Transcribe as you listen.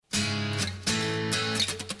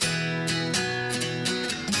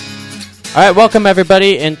All right, welcome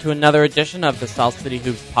everybody into another edition of the Salt City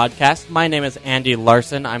Hoops podcast. My name is Andy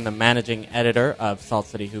Larsen. I'm the managing editor of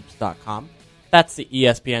saltcityhoops.com. That's the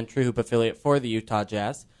ESPN True Hoop affiliate for the Utah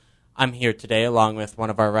Jazz. I'm here today along with one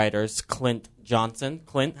of our writers, Clint Johnson.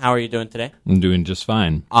 Clint, how are you doing today? I'm doing just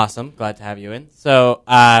fine. Awesome. Glad to have you in. So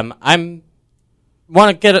I'm want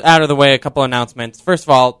to get out of the way a couple announcements. First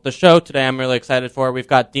of all, the show today I'm really excited for. We've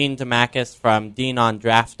got Dean Damakis from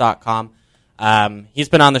DeanOnDraft.com. He's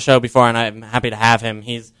been on the show before, and I'm happy to have him.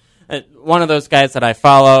 He's one of those guys that I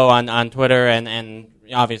follow on Twitter and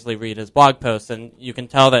obviously read his blog posts, and you can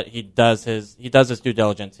tell that he does his due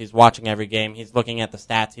diligence. He's watching every game. He's looking at the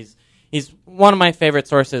stats. He's one of my favorite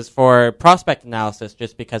sources for prospect analysis,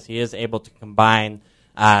 just because he is able to combine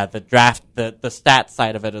the draft, the stats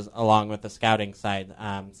side of it along with the scouting side.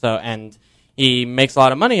 And he makes a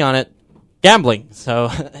lot of money on it gambling. So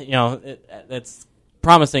it's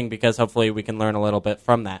promising because hopefully we can learn a little bit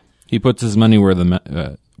from that. He puts his money where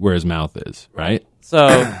his mouth is, right?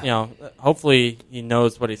 So hopefully he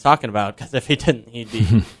knows what he's talking about, because if he didn't,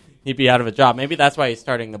 he'd be out of a job. Maybe that's why he's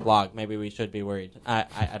starting the blog. Maybe we should be worried.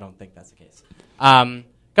 I don't think that's the case. A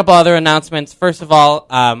couple other announcements. First of all,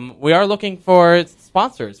 we are looking for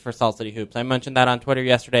sponsors for Salt City Hoops. I mentioned that on Twitter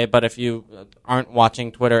yesterday, but if you aren't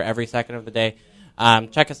watching Twitter every second of the day,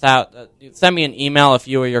 check us out. Send me an email if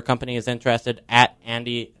you or your company is interested at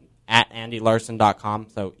andylarsen.com.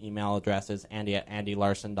 So email address is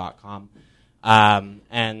andy@andylarsen.com.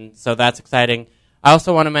 And so that's exciting. I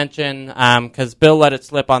also want to mention, because Bill let it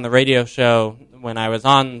slip on the radio show when I was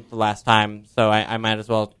on the last time, so I might as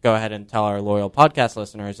well go ahead and tell our loyal podcast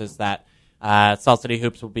listeners, is that Salt City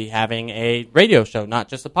Hoops will be having a radio show, not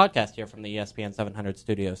just a podcast here from the ESPN 700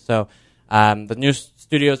 studios. So the new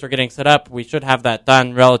studios are getting set up. We should have that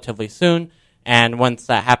done relatively soon. And once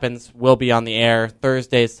that happens, we'll be on the air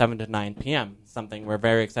Thursdays, 7 to 9 p.m., something we're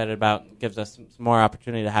very excited about. Gives us some more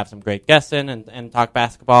opportunity to have some great guests in and talk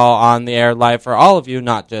basketball on the air live for all of you,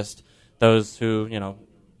 not just those who,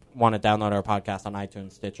 want to download our podcast on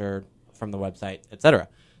iTunes, Stitcher, from the website, etc.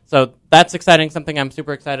 So that's exciting, something I'm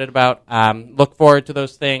super excited about. Look forward to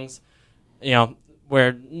those things.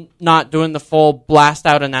 We're not doing the full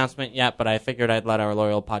blast-out announcement yet, but I figured I'd let our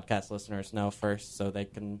loyal podcast listeners know first so they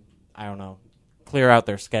can, clear out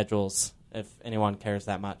their schedules if anyone cares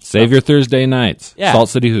that much. Save your Thursday nights. Yeah. Salt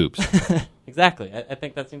City Hoops. Exactly. I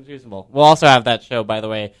think that seems reasonable. We'll also have that show, by the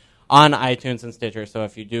way, on iTunes and Stitcher, so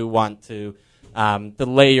if you do want to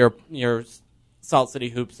delay your Salt City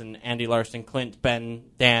Hoops and Andy Larsen, Clint, Ben,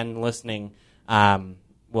 Dan listening,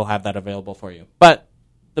 we'll have that available for you. But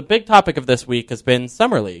the big topic of this week has been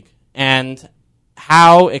Summer League and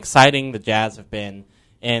how exciting the Jazz have been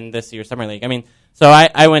in this year's Summer League. So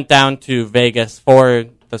I went down to Vegas for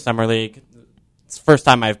the Summer League. It's the first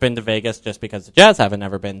time I've been to Vegas, just because the Jazz haven't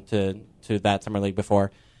ever been to that Summer League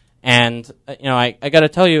before. And, I got to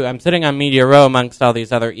tell you, I'm sitting on Media Row amongst all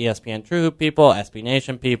these other ESPN True Hoop people, SB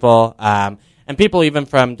Nation people, and people even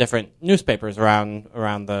from different newspapers around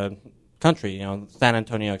the country, San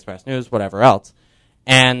Antonio Express News, whatever else.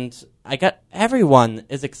 And everyone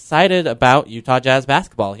is excited about Utah Jazz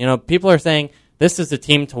basketball. People are saying this is a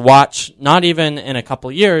team to watch, not even in a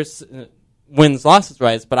couple years, wins, losses,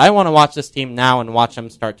 wise, but I want to watch this team now and watch them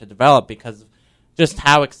start to develop, because of just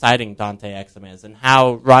how exciting Dante Exum is, and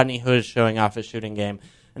how Rodney Hood is showing off his shooting game,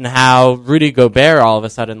 and how Rudy Gobert all of a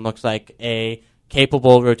sudden looks like a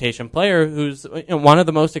capable rotation player who's one of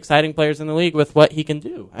the most exciting players in the league with what he can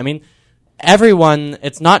do. Everyone,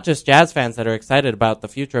 it's not just Jazz fans that are excited about the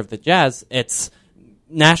future of the Jazz, it's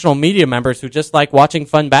national media members who just like watching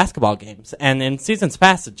fun basketball games. And in seasons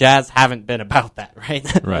past, the Jazz haven't been about that,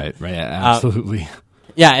 right? Right, absolutely.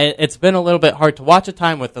 It's been a little bit hard to watch at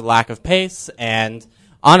time with the lack of pace, and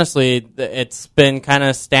honestly, it's been kind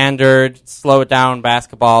of standard, slow it down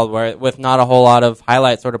basketball with not a whole lot of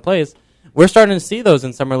highlight sort of plays. We're starting to see those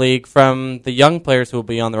in Summer League from the young players who will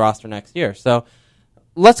be on the roster next year. So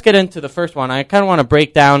let's get into the first one. I kind of want to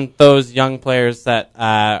break down those young players that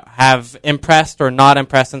have impressed or not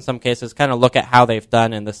impressed in some cases, kind of look at how they've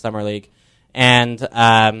done in the Summer League. And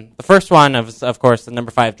the first one is, of course, the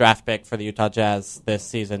number 5 draft pick for the Utah Jazz this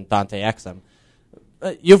season, Dante Exum.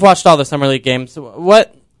 You've watched all the Summer League games.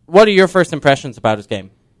 What are your first impressions about his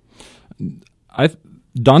game?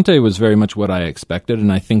 Dante was very much what I expected,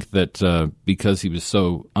 and I think that because he was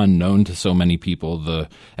so unknown to so many people, the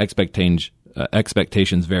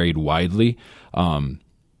expectations varied widely.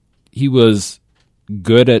 He was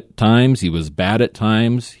good at times, he was bad at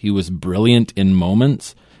times, he was brilliant in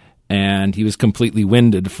moments, and he was completely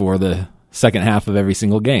winded for the second half of every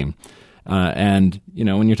single game. And,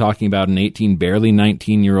 when you're talking about an barely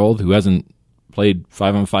 19-year-old who hasn't played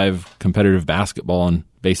 5-on-5 competitive basketball in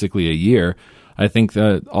basically a year, I think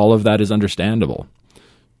that all of that is understandable.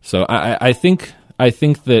 So I think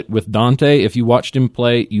that with Dante, if you watched him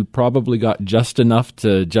play, you probably got just enough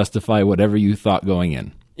to justify whatever you thought going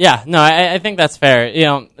in. Yeah, no, I think that's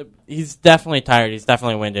fair. He's definitely tired. He's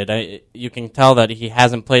definitely winded. You can tell that he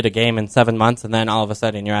hasn't played a game in 7 months, and then all of a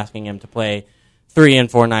sudden you're asking him to play 3 and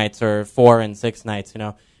 4 nights or 4 and 6 nights.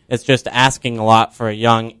 It's just asking a lot for a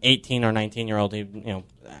young 18 or 19-year-old who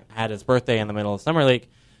had his birthday in the middle of Summer League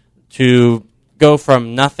to go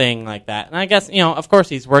from nothing like that. And I guess, of course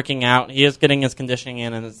he's working out. He is getting his conditioning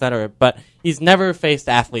in, and et cetera. But he's never faced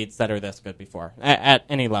athletes that are this good before at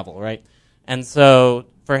any level, right? And so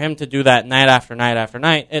for him to do that night after night after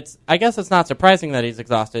night, I guess it's not surprising that he's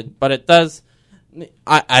exhausted, but it does.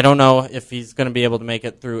 I don't know if he's going to be able to make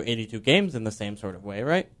it through 82 games in the same sort of way,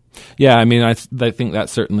 right? Yeah, I mean, I think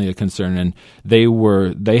that's certainly a concern, and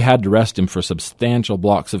they had to rest him for substantial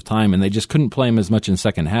blocks of time, and they just couldn't play him as much in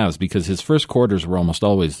second halves because his first quarters were almost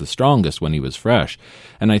always the strongest when he was fresh,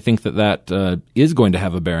 and I think that is going to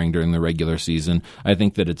have a bearing during the regular season. I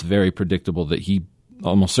think that it's very predictable that he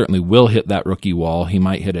almost certainly will hit that rookie wall. He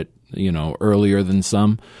might hit it, earlier than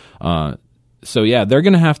some. So yeah, they're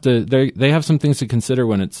going to have to. They have some things to consider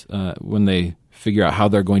when they figure out how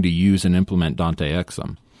they're going to use and implement Dante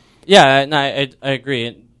Exum. Yeah, no, I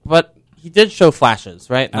agree, but he did show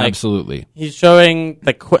flashes, right? Absolutely. He's showing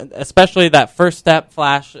especially that first step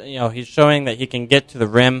flash. He's showing that he can get to the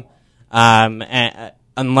rim,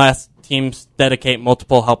 unless teams dedicate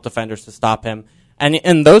multiple help defenders to stop him. And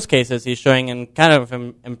in those cases, he's showing an kind of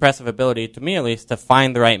impressive ability, to me at least, to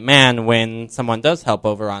find the right man when someone does help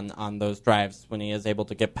over on those drives, when he is able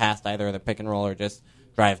to get past either the pick and roll or just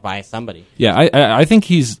drive by somebody. Yeah, I think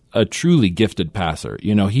he's a truly gifted passer.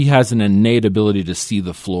 He has an innate ability to see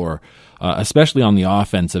the floor, especially on the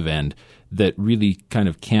offensive end, that really kind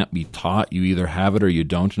of can't be taught. You either have it or you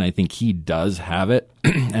don't, and I think he does have it.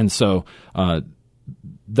 And so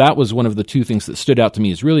that was one of the two things that stood out to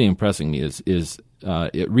me as really impressing me is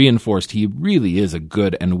it reinforced he really is a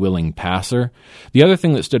good and willing passer. The other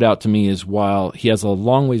thing that stood out to me is while he has a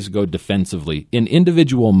long ways to go defensively, in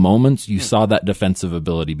individual moments you saw that defensive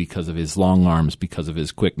ability because of his long arms, because of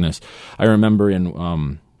his quickness. I remember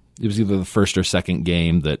in it was either the first or second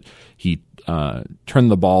game that he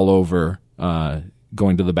turned the ball over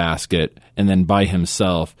going to the basket and then by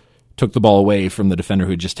himself took the ball away from the defender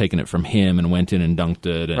who had just taken it from him and went in and dunked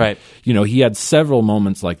it. And, right. He had several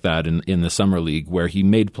moments like that in the Summer League where he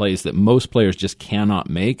made plays that most players just cannot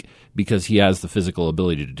make because he has the physical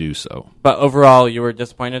ability to do so. But overall, you were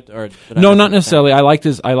disappointed, or no, not necessarily. I liked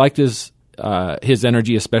his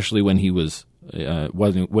energy, especially when he was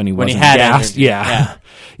when he wasn't gassed. Yeah.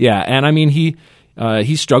 And I mean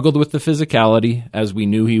he struggled with the physicality as we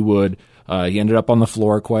knew he would. He ended up on the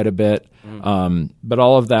floor quite a bit. But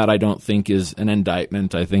all of that I don't think is an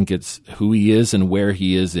indictment. I think it's who he is and where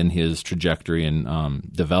he is in his trajectory and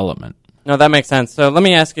development. No, that makes sense. So let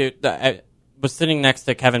me ask you, I was sitting next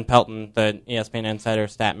to Kevin Pelton, the ESPN Insider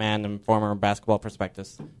stat man and former Basketball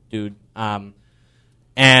Prospectus dude.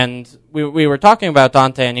 And we were talking about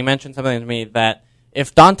Dante, and he mentioned something to me that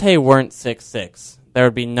if Dante weren't 6'6", there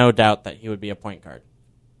would be no doubt that he would be a point guard.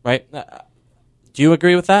 Right? Do you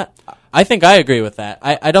agree with that? I think I agree with that.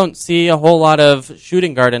 I don't see a whole lot of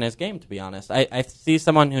shooting guard in his game, to be honest. I see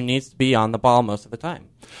someone who needs to be on the ball most of the time.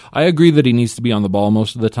 I agree that he needs to be on the ball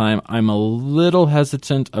most of the time. I'm a little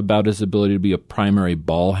hesitant about his ability to be a primary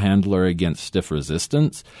ball handler against stiff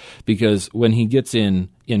resistance because when he gets in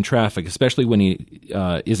traffic, especially when he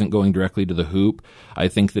isn't going directly to the hoop, I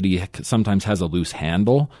think that he sometimes has a loose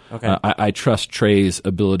handle. Okay. I trust Trey's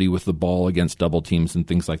ability with the ball against double teams and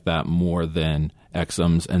things like that more than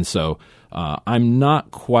Exum's, and so I'm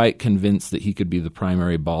not quite convinced that he could be the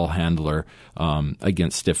primary ball handler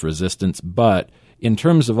against stiff resistance, but in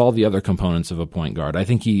terms of all the other components of a point guard, I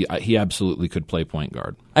think he absolutely could play point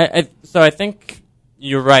guard. So I think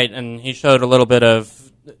you're right, and he showed a little bit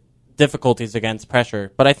of difficulties against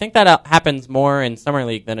pressure, but I think that happens more in Summer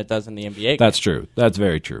League than it does in the NBA. That's true. That's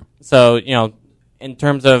very true. So, in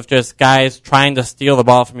terms of just guys trying to steal the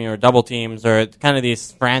ball from you or double teams or kind of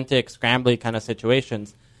these frantic, scrambly kind of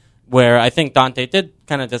situations where I think Dante did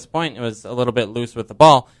kind of disappoint. It was a little bit loose with the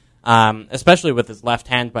ball, especially with his left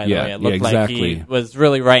hand, by the way. It looked exactly. like he was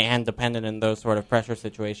really right-hand dependent in those sort of pressure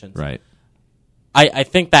situations. Right. I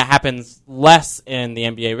think that happens less in the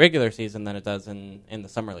NBA regular season than it does in the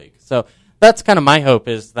Summer League. So that's kind of my hope,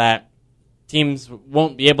 is that teams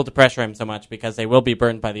won't be able to pressure him so much because they will be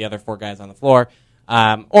burned by the other four guys on the floor.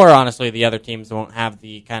 Or honestly, the other teams won't have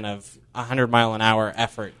the kind of 100-mile-an-hour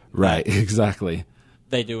effort. Right, exactly.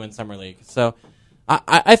 they do in Summer League. So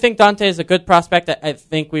I think Dante is a good prospect. I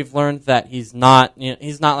think we've learned that he's not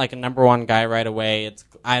like a number one guy right away.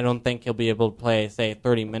 I don't think he'll be able to play, say,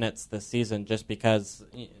 30 minutes this season just because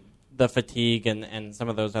the fatigue and some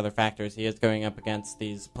of those other factors. He is going up against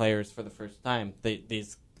these players for the first time,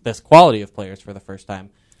 this quality of players for the first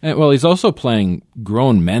time. Well, he's also playing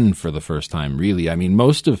grown men for the first time, really. I mean,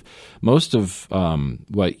 most of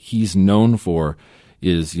what he's known for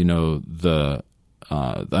is, the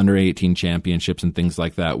under-18 championships and things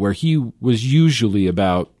like that, where he was usually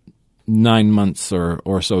about 9 months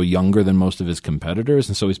or so younger than most of his competitors,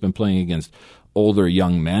 and so he's been playing against older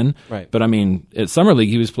young men. Right. But, I mean, at Summer League,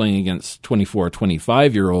 he was playing against 24,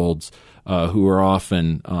 25-year-olds who are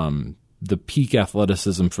often the peak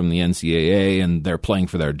athleticism from the NCAA, and they're playing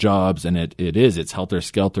for their jobs, and it's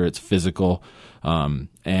helter-skelter, it's physical. And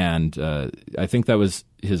I think that was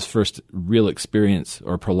his first real experience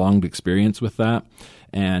or prolonged experience with that.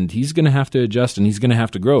 And he's going to have to adjust, and he's going to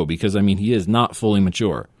have to grow because, I mean, he is not fully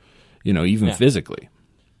mature, even physically.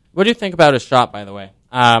 What do you think about his shot, by the way?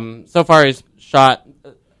 So far he's shot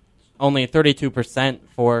only 32%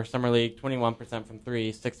 for Summer League, 21% from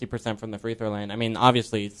three, 60% from the free throw line. I mean,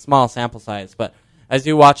 obviously, small sample size, but as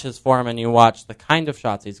you watch his form and you watch the kind of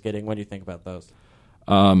shots he's getting, what do you think about those?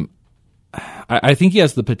 I think he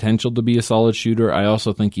has the potential to be a solid shooter. I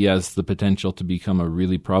also think he has the potential to become a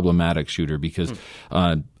really problematic shooter because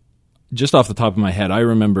just off the top of my head, I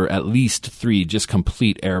remember at least 3 just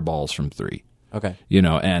complete air balls from 3. Okay.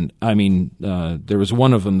 And I mean, there was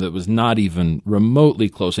one of them that was not even remotely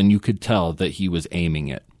close, and you could tell that he was aiming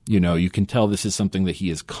it. You can tell this is something that he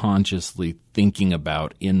is consciously thinking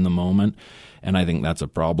about in the moment, and I think that's a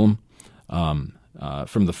problem.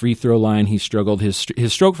 From the free throw line, he struggled. His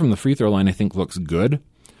stroke from the free throw line, I think, looks good.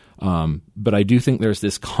 But I do think there's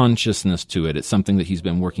this consciousness to it. It's something that he's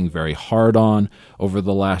been working very hard on over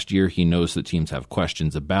the last year. He knows that teams have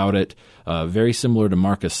questions about it. Very similar to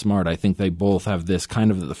Marcus Smart, I think they both have this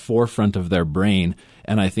kind of at the forefront of their brain,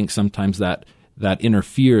 and I think sometimes that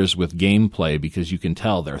interferes with gameplay because you can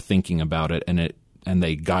tell they're thinking about it, and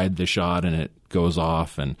they guide the shot and it goes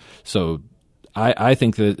off, and so I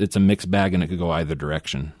think that it's a mixed bag and it could go either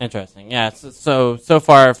direction. Interesting. Yeah. So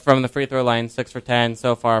far from the free throw line, 6 for 10.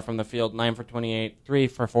 So far from the field, 9 for 28, 3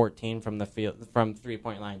 for 14 from the field from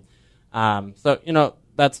 3-point line. So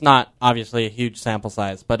that's not obviously a huge sample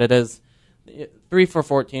size, but it is 3 for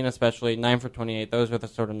 14, especially 9 for 28. Those are the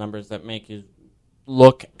sort of numbers that make you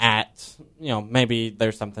look at maybe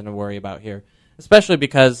there's something to worry about here, especially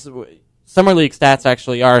because Summer League stats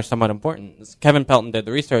actually are somewhat important. Kevin Pelton did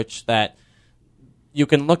the research that you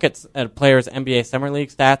can look at a player's NBA Summer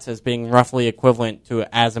League stats as being roughly equivalent to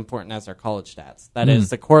as important as their college stats. That is,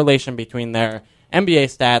 the correlation between their NBA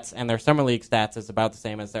stats and their Summer League stats is about the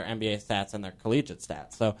same as their NBA stats and their collegiate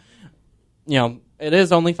stats. So, it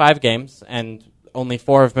is only 5 games, and only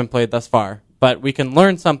 4 have been played thus far. But we can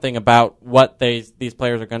learn something about what these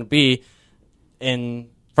players are going to be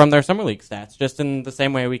from their Summer League stats, just in the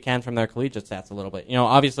same way we can from their collegiate stats a little bit.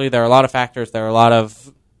 Obviously there are a lot of factors. There are a lot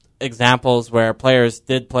of examples where players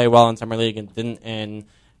did play well in Summer League and didn't in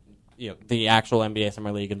the actual NBA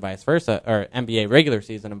Summer League and vice versa, or NBA regular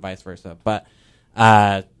season and vice versa. But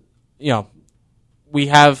we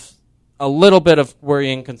have a little bit of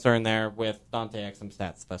worrying concern there with Dante Exum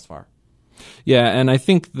stats thus far. Yeah, and I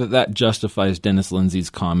think that justifies Dennis Lindsay's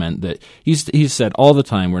comment that he's said all the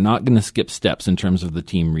time, we're not going to skip steps in terms of the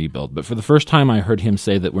team rebuild. But for the first time, I heard him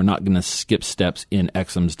say that we're not going to skip steps in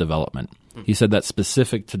Exum's development. He said that's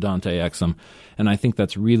specific to Dante Exum, and I think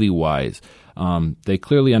that's really wise. They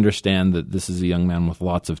clearly understand that this is a young man with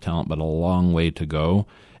lots of talent, but a long way to go.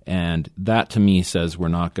 And that, to me, says we're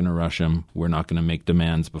not going to rush him. We're not going to make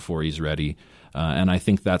demands before he's ready. And I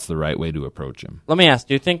think that's the right way to approach him. Let me ask,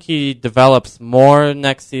 do you think he develops more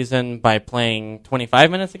next season by playing 25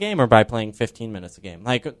 minutes a game or by playing 15 minutes a game?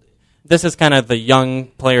 Like, this is kind of the young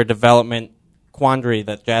player development quandary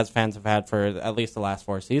that Jazz fans have had for at least the last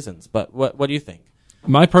 4 seasons. But what do you think?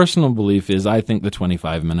 My personal belief is I think the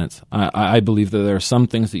 25 minutes. I believe that there are some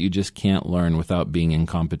things that you just can't learn without being in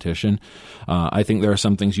competition. I think there are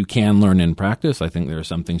some things you can learn in practice. I think there are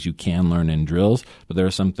some things you can learn in drills, but there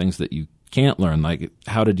are some things that you can't learn, like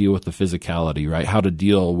how to deal with the physicality, right? How to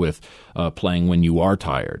deal with playing when you are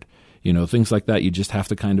tired. Things like that. You just have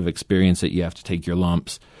to kind of experience it. You have to take your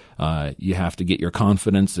lumps. You have to get your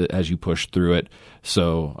confidence as you push through it.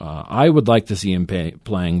 So I would like to see him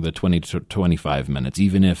playing the 20 to 25 minutes,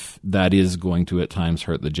 even if that is going to at times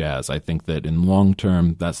hurt the Jazz. I think that in long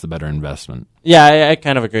term, that's the better investment. Yeah, I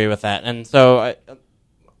kind of agree with that. And so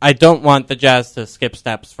I don't want the Jazz to skip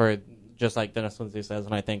steps for just like Dennis Lindsay says,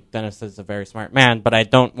 and I think Dennis is a very smart man, but I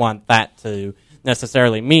don't want that to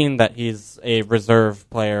necessarily mean that he's a reserve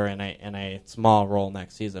player in a small role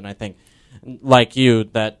next season. I think, like you,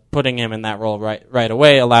 that putting him in that role right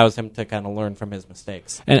away allows him to kind of learn from his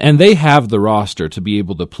mistakes. And they have the roster to be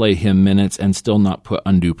able to play him minutes and still not put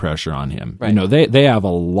undue pressure on him. Right. You know, they have a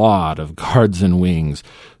lot of guards and wings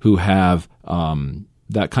who have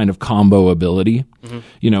that kind of combo ability. Mm-hmm.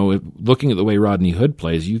 You know, looking at the way Rodney Hood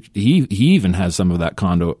plays, he even has some of that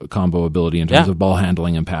combo ability in terms of ball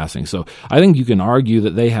handling and passing. So I think you can argue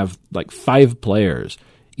that they have like 5 players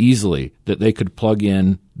easily that they could plug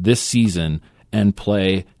in this season and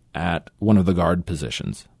play at one of the guard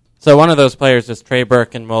positions. So one of those players is Trey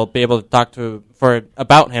Burke, and we'll be able to talk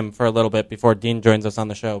about him for a little bit before Dean joins us on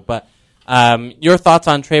the show. But your thoughts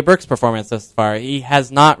on Trey Burke's performance thus far? He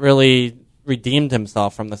has not really redeemed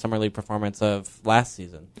himself from the Summer League performance of last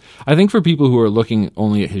season. I think for people who are looking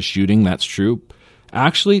only at his shooting, that's true.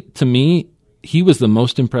 Actually, to me, he was the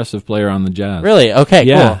most impressive player on the Jazz. Really? Okay,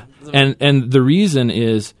 yeah. Cool. And the reason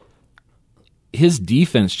is his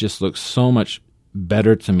defense just looks so much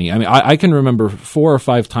better to me. I mean, I can remember 4 or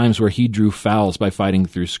 5 times where he drew fouls by fighting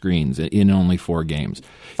through screens in only 4 games.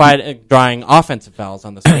 Drawing offensive fouls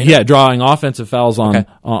on the screen. Yeah, drawing offensive fouls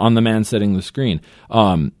on the man setting the screen.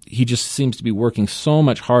 He just seems to be working so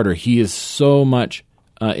much harder. He is so much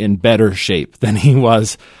in better shape than he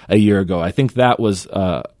was a year ago. I think that was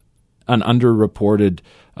an underreported,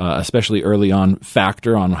 especially early on,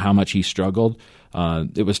 factor on how much he struggled.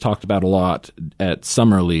 It was talked about a lot at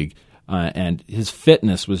Summer League. And his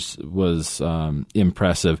fitness was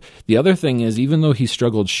impressive. The other thing is, even though he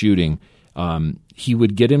struggled shooting, he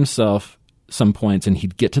would get himself some points, and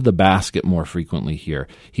he'd get to the basket more frequently here.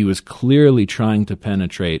 He was clearly trying to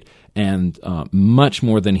penetrate, and much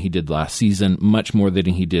more than he did last season, much more than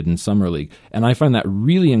he did in Summer League. And I find that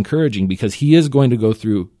really encouraging because he is going to go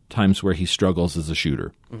through times where he struggles as a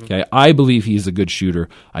shooter. Mm-hmm. Okay, I believe he's a good shooter.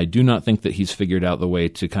 I do not think that he's figured out the way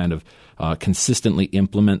to kind of consistently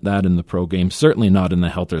implement that in the pro game. Certainly not in the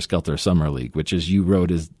Helter Skelter Summer League, which, as you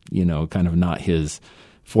wrote, is kind of not his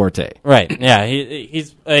forte. Right. Yeah.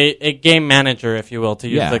 He's a game manager, if you will, to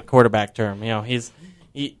use the quarterback term. He's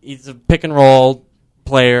a pick and roll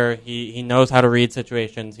player. He knows how to read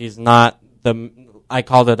situations. He's not I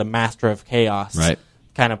called it a master of chaos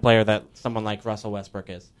kind of player that someone like Russell Westbrook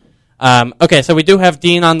is. Okay, so we do have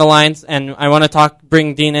Dean on the lines, and I want to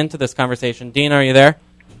bring Dean into this conversation. Dean, are you there?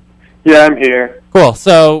 Yeah, I'm here. Cool.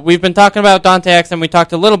 So we've been talking about Dante Exum. We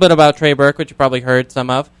talked a little bit about Trey Burke, which you probably heard some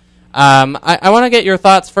of. I want to get your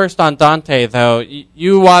thoughts first on Dante, though.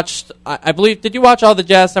 You watched, I believe, did you watch all the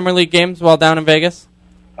Jazz Summer League games while down in Vegas?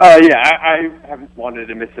 Yeah, I haven't wanted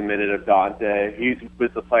to miss a minute of Dante. He was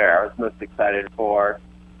the player I was most excited for.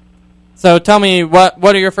 So tell me, what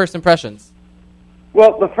are your first impressions?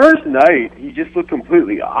 Well, the first night, he just looked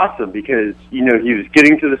completely awesome because, he was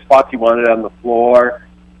getting to the spots he wanted on the floor.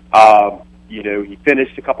 He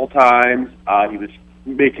finished a couple times. He was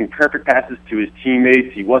making perfect passes to his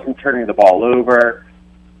teammates. He wasn't turning the ball over.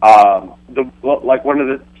 One of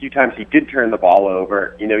the few times he did turn the ball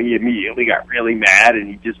over, he immediately got really mad and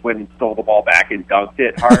he just went and stole the ball back and dunked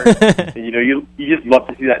it hard. And, you just love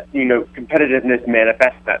to see that, competitiveness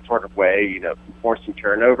manifest in that sort of way, forcing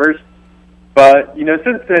turnovers. But,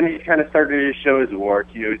 since then he's kind of started to show his work.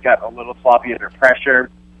 He's gotten a little sloppy under pressure.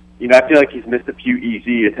 I feel like he's missed a few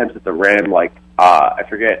easy attempts at the rim. I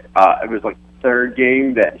forget, it was like third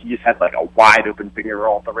game that he just had like a wide open finger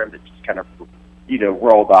roll at the rim that just kind of,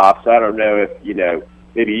 rolled off. So I don't know if,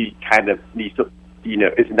 maybe he kind of needs to,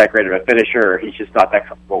 isn't that great of a finisher, or he's just not that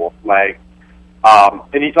comfortable with legs.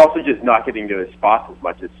 And he's also just not getting to his spots as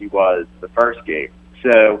much as he was the first game.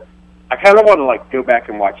 So I kind of want to go back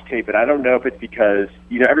and watch tape, and I don't know if it's because,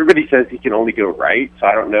 everybody says he can only go right, so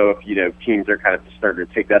I don't know if, teams are kind of starting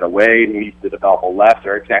to take that away and he needs to develop a left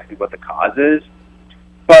or exactly what the cause is.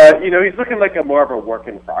 But, he's looking like a more of a work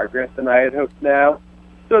in progress than I had hoped now.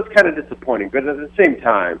 So it's kind of disappointing. But at the same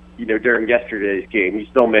time, during yesterday's game, he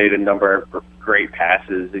still made a number of great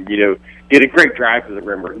passes. And, he had a great drive to the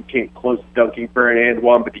rim where he came close to dunking for an and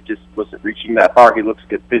one, but he just wasn't reaching that far. He looks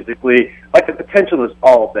good physically. The potential is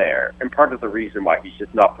all there. And part of the reason why he's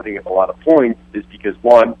just not putting up a lot of points is because,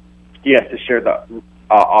 one, he has to share the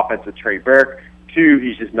offense with Trey Burke. 2,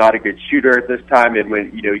 he's just not a good shooter at this time. And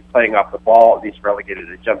when, he's playing off the ball and he's relegated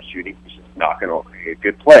to jump shooting, he's just not going to be a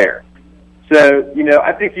good player. So,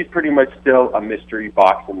 I think he's pretty much still a mystery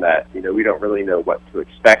box in that, we don't really know what to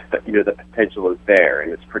expect, but, the potential is there,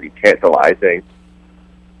 and it's pretty tantalizing.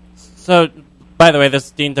 So, by the way, this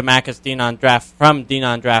is Dean DeMakis, Dean on Draft, from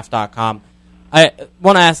DeanOnDraft.com. I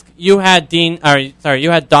want to ask, you had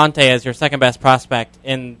Dante as your second best prospect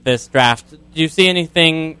in this draft. Have you seen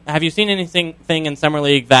anything in Summer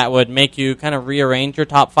League that would make you kind of rearrange your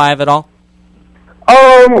top 5 at all?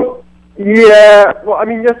 Yeah, well, I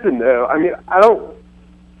mean, yes and no. I mean,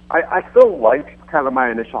 I still like kind of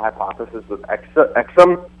my initial hypothesis with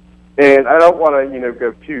Exum, and I don't want to,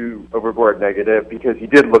 go too overboard negative because he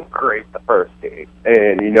did look great the first game.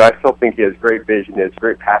 And, I still think he has great vision, he has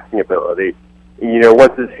great passing ability. And,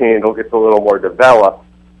 once his handle gets a little more developed,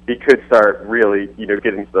 he could start really,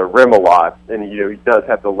 getting to the rim a lot. And, he does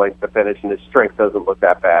have the length to finish, and his strength doesn't look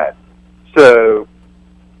that bad. So,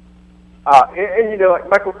 like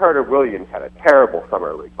Michael Carter-Williams had a terrible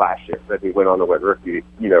summer league last year, but he went on to win rookie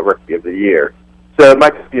of the year. So it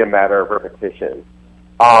might just be a matter of repetition.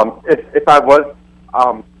 If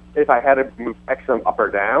I had to move Exum up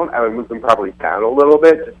or down, I would move him probably down a little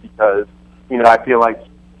bit, just because I feel like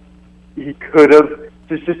he could have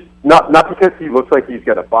just not because he looks like he's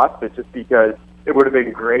gonna bust, but just because it would have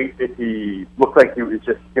been great if he looked like he was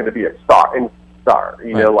just going to be a star.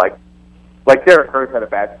 Like Derek Rose had a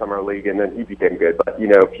bad summer league and then he became good. But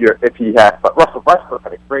but Russell Westbrook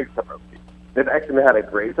had a great summer league. If Exum had a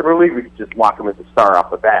great summer league, we could just lock him as a star off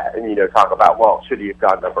the bat and talk about, well, should he have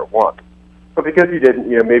gone number 1? But because he didn't,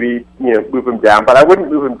 maybe move him down. But I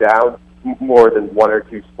wouldn't move him down more than 1 or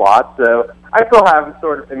 2 spots. So I still have him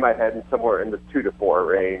sort of in my head and somewhere in the 2 to 4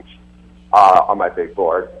 range on my big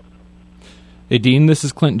board. Hey, Dean, this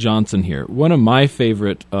is Clint Johnson here. One of my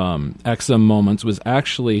favorite Exum moments was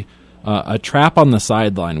actually a trap on the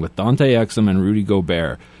sideline with Dante Exum and Rudy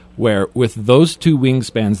Gobert, where with those two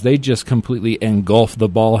wingspans, they just completely engulfed the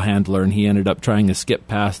ball handler, and he ended up trying a skip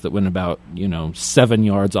pass that went about 7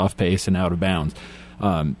 yards off pace and out of bounds.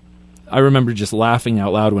 I remember just laughing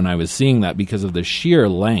out loud when I was seeing that because of the sheer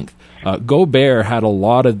length. Gobert had a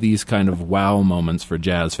lot of these kind of wow moments for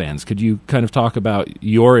Jazz fans. Could you kind of talk about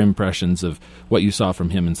your impressions of what you saw from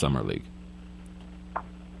him in Summer League?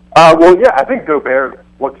 Well, yeah, I think Gobert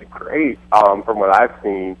looks great from what I've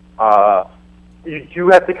seen. You do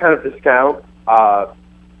have to kind of discount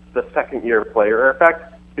the second-year player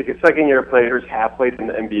effect because second-year players have played in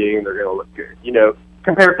the NBA and they're going to look good.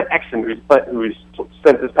 Compared to Exum, who's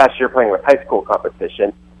spent this past year playing with high school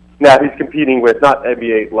competition. Now he's competing with not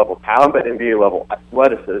NBA-level talent, but NBA-level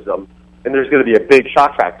athleticism, and there's going to be a big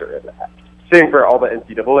shock factor in that. Same for all the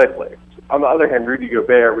NCAA players. On the other hand, Rudy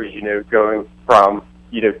Gobert was, going from,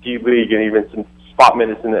 D-League and even some spot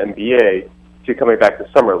minutes in the NBA to coming back to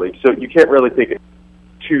Summer League. So you can't really take it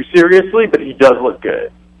too seriously, but he does look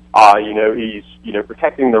good. He's,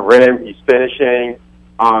 protecting the rim, he's finishing.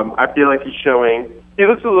 I feel like he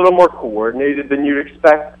looks a little more coordinated than you'd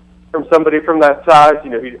expect from somebody from that size.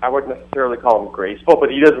 I wouldn't necessarily call him graceful, but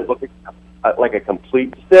he doesn't look like a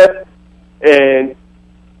complete stiff. And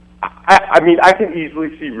I can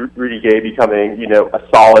easily see Rudy Gay becoming, a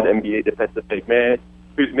solid NBA defensive big man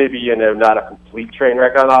who's maybe, not a complete train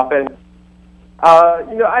wreck on offense.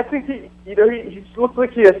 I think he looks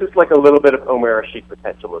like he has just like a little bit of Omer Asik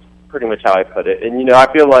potential is pretty much how I put it. And,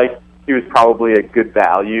 I feel like he was probably a good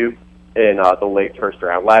value in the late first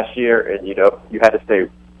round last year. And, you had to say,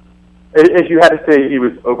 if you had to say he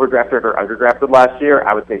was overdrafted or underdrafted last year,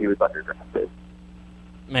 I would say he was underdrafted.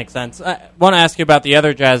 Makes sense. I want to ask you about the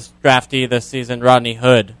other Jazz draftee this season, Rodney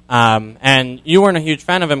Hood. And you weren't a huge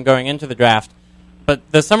fan of him going into the draft, but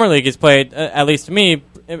the Summer League he's played, at least to me,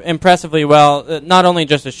 impressively well. Not only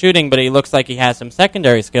just his shooting, but he looks like he has some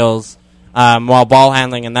secondary skills while ball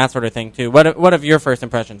handling and that sort of thing, too. What have your first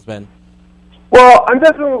impressions been? Well, I'm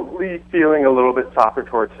definitely feeling a little bit softer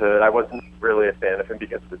towards Hood. I wasn't really a fan of him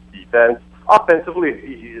because of his defense. Offensively, it's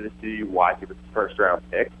easy to see why he was the first-round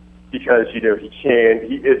pick because, he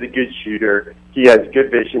is a good shooter. He has good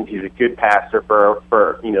vision. He's a good passer for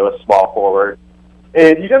a small forward.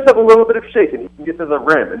 And he does have a little bit of shape, and he can get to the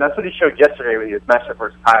rim. And that's what he showed yesterday when he was matched up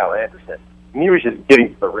versus Kyle Anderson. And he was just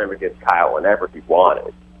getting to the rim against Kyle whenever he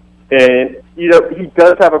wanted. And, he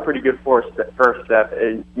does have a pretty good first step,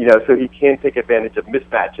 and, so he can take advantage of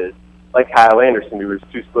mismatches like Kyle Anderson, who was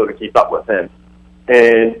too slow to keep up with him.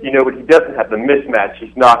 And, when he doesn't have the mismatch,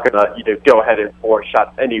 he's not going to, go ahead and force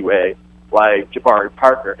shots anyway, like Jabari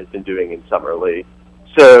Parker has been doing in Summer League.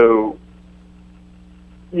 So,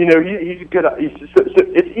 he's good.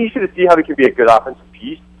 It's easy to see how he can be a good offensive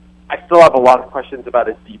piece. I still have a lot of questions about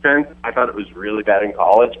his defense. I thought it was really bad in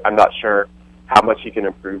college. I'm not sure how much he can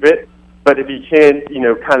improve it. But if he can,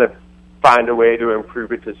 kind of find a way to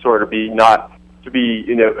improve it to sort of be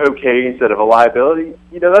okay instead of a liability,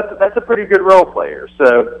 that's a pretty good role player.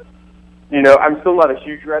 So, I'm still not a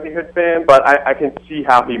huge Rodney Hood fan, but I can see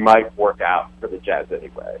how he might work out for the Jazz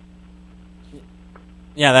anyway.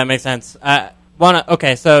 Yeah, that makes sense.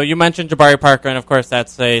 Okay, so you mentioned Jabari Parker, and of course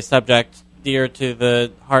that's a subject dear to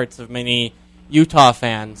the hearts of many Utah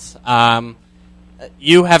fans.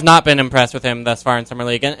 You have not been impressed with him thus far in Summer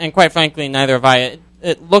League, and quite frankly, neither have I.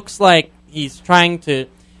 It looks like he's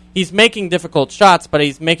making difficult shots, but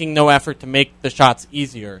he's making no effort to make the shots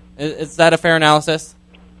easier. Is that a fair analysis?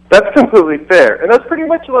 That's completely fair, and that's pretty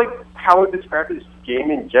much like how I would describe his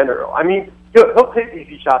game in general. I mean, he'll take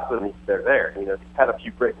easy shots when they're there. You know, he's had a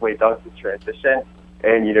few breakaway dunks in transition,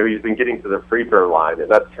 and, you know, he's been getting to the free throw line,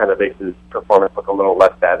 and that kind of makes his performance look a little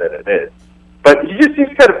less bad than it is. But he just seems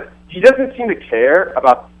he doesn't seem to care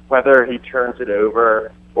about whether he turns it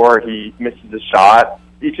over or he misses a shot.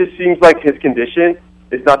 It just seems like his condition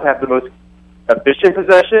is not to have the most efficient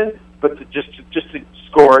possession, but to just to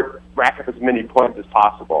score, rack up as many points as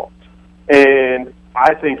possible. And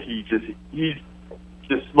I think he just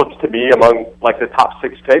looks to me among like the top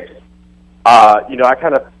 6 picks. You know, I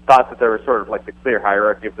kind of thought that there was sort of like the clear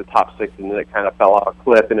hierarchy of the top 6, and then it kind of fell off a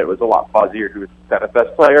cliff, and it was a lot fuzzier who was the seventh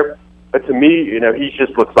best player. But to me, you know, he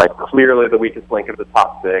just looks like clearly the weakest link of the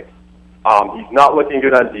top 6. He's not looking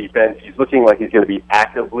good on defense. He's looking like he's going to be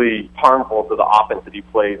actively harmful to the offense that he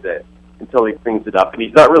plays in until he cleans it up. And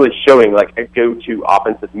he's not really showing like a go-to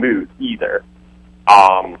offensive move either.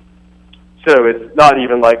 So it's not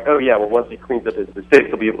even like, oh yeah, well once he cleans up his mistakes,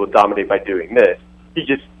 he'll be able to dominate by doing this. He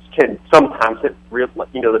just can sometimes hit real,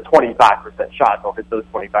 you know, the 25% shots. He'll hit those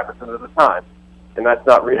 25% of the time. And that's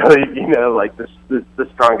not really, you know, like the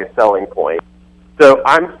strongest selling point. So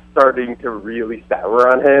I'm starting to really sour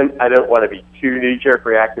on him. I don't want to be too knee-jerk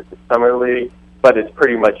reactive to Summer League, but it's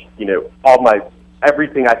pretty much, you know,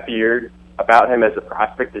 everything I feared about him as a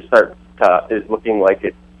prospect is looking like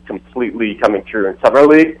it's completely coming true in Summer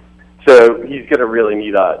League. So he's going to really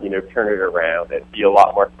need to, you know, turn it around and be a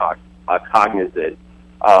lot more cognizant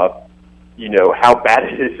of, you know, how bad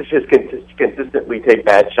it is to just consistently take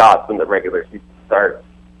bad shots when the regular season starts.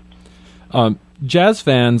 Jazz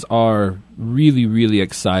fans are really, really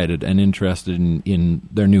excited and interested in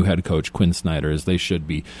their new head coach, Quinn Snyder, as they should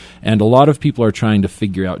be. And a lot of people are trying to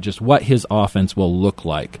figure out just what his offense will look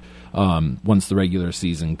like once the regular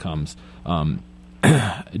season comes.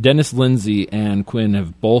 Dennis Lindsay and Quinn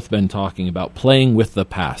have both been talking about playing with the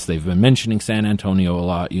past. They've been mentioning San Antonio a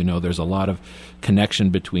lot. You know, there's a lot of connection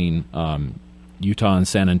between Utah and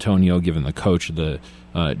San Antonio, given the coach, the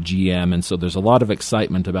GM, and so there's a lot of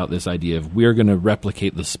excitement about this idea of we're going to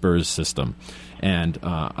replicate the Spurs system. And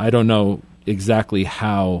I don't know exactly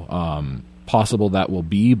how possible that will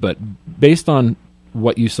be, but based on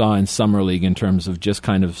what you saw in Summer League in terms of just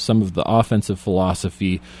kind of some of the offensive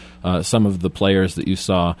philosophy, some of the players that you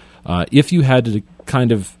saw, if you had to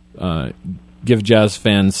kind of give Jazz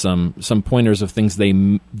fans some pointers of things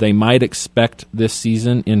they might expect this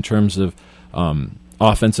season in terms of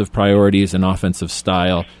offensive priorities and offensive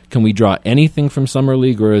style, can we draw anything from Summer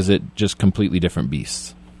League, or is it just completely different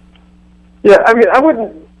beasts? Yeah, I mean, I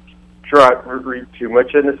wouldn't read too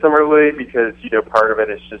much into Summer League because, you know, part of it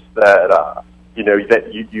is just that, you know,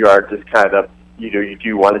 that you are just kind of, you know, you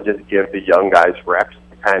do want to just give the young guys reps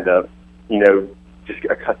to kind of, you know, just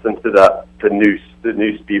get accustomed to the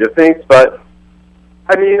new speed of things. But,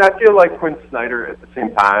 I mean, I feel like Quinn Snyder at the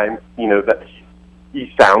same time, you know, that he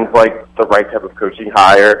sounds like the right type of coaching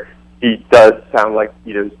hire. He does sound like,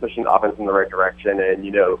 you know, he's pushing the offense in the right direction. And,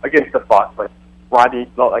 you know, against the Bucks, like Rodney,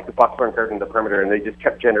 like the Bucks weren't guarding the perimeter, and they just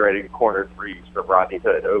kept generating corner threes for Rodney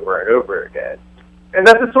Hood over and over again. And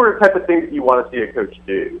that's the sort of type of thing that you want to see a coach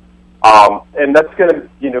do. And that's going to,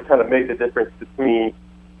 you know, kind of make the difference between,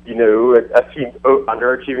 you know, a team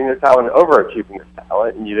underachieving their talent and overachieving their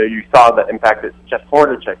talent. And, you know, you saw the impact that Jeff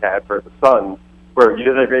Hornacek had for the Suns, where, you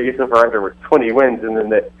know, they're going to get over with 20 wins, and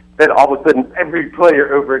then all of a sudden every player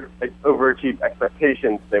overachieved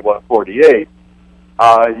expectations. They won 48.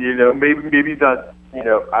 You know, maybe that's, you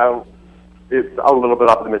know, it's a little bit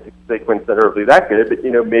optimistic to say Quinn Snyder will be that good, but,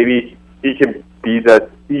 you know, maybe he can be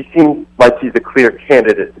he seems like he's a clear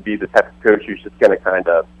candidate to be the type of coach who's just going to kind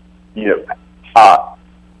of, you know,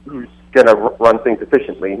 who's going to run things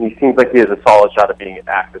efficiently. And he seems like he has a solid shot at being an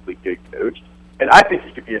actively good coach. And I think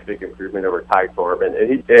he could be a big improvement over Ty Corbin.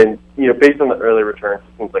 And you know, based on the early returns,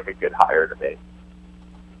 it seems like a good hire to me.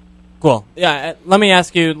 Cool. Yeah, let me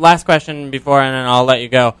ask you last question before, and then I'll let you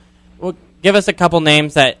go. Well, give us a couple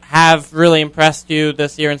names that have really impressed you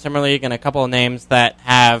this year in Summer League, and a couple of names that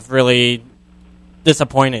have really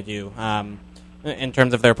disappointed you in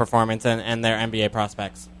terms of their performance and their NBA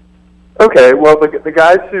prospects. Okay, well, the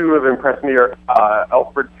guys who have impressed me are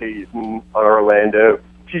Elfrid Payton on Orlando.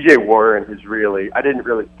 T.J. Warren is I didn't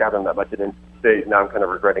really scout him that much at NC State. Now I'm kind of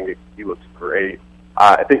regretting it. He looks great.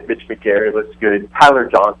 I think Mitch McGarry looks good. Tyler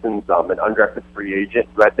Johnson's an undrafted free agent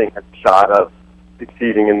who I think has a shot of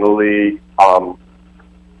succeeding in the league.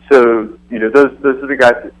 So, those are the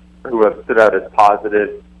guys who have stood out as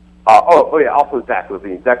positive. Also Zach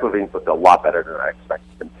Levine. Zach Levine's looked a lot better than I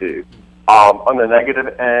expected him to. On the negative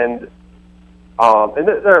end, and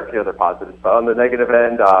there are a few other positives, but on the negative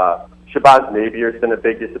end, Shabazz Nabier's been a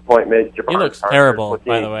big disappointment. He looks terrible,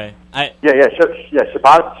 by the way.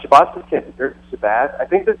 Shabazz just can't compare to Shabazz. I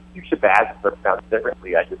think there's two Shabazzes are pronounced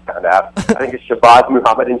differently, I just found out. I think it's Shabazz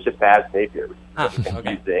Muhammad and Shabazz Napier, which is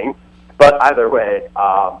confusing. Okay. But either way,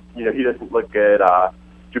 he doesn't look good.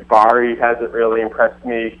 Jabari hasn't really impressed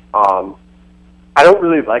me. I don't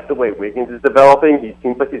really like the way Wiggins is developing. He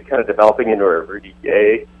seems like he's kind of developing into a Rudy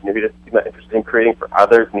Gay. He doesn't seem that interested in creating for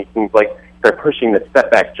others, and he seems like they're pushing the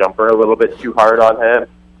step-back jumper a little bit too hard on him.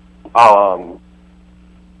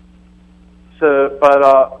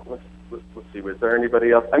 Let's see. Was there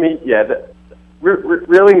anybody else? I mean,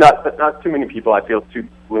 really not too many people I feel too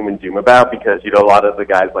gloom and doom about, because a lot of the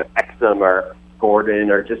guys like Exum or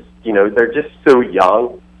Gordon are just they're just so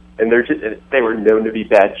young, and they were known to be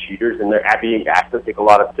bad shooters, and they're being asked to take a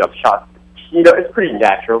lot of jump shots. It's pretty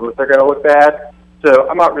natural that they're going to look bad. So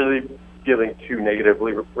I'm not really feeling too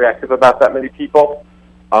negatively reactive about that many people.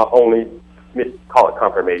 Only call it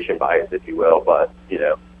confirmation bias, if you will. But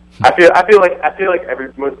I feel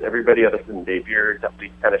like most everybody other than Napier is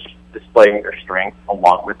definitely kind of displaying their strengths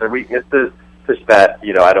along with their weaknesses, such that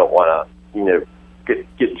I don't want to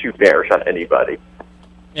get too bearish on anybody.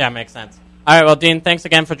 Yeah, makes sense. All right, well, Dean, thanks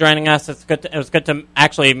again for joining us. It was good to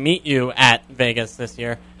actually meet you at Vegas this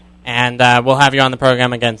year, and we'll have you on the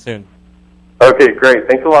program again soon. Okay, great.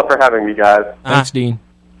 Thanks a lot for having me, guys. Thanks, Dean.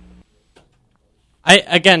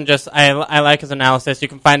 I like his analysis. You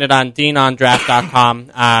can find it on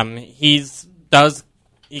deanondraft.com.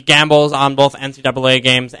 He gambles on both NCAA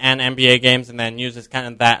games and NBA games, and then uses kind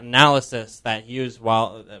of that analysis that he used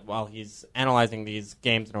while he's analyzing these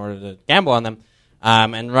games in order to gamble on them,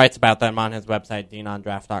 and writes about them on his website,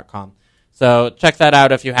 deanondraft.com. So check that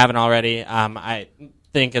out if you haven't already. I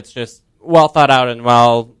think it's just well thought out and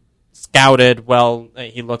well scouted.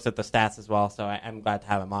 He looks at the stats as well, so I'm glad to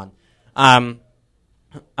have him on.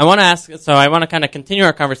 I want to kind of continue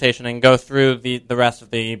our conversation and go through the rest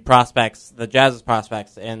of the prospects, the Jazz's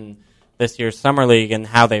prospects in this year's Summer League and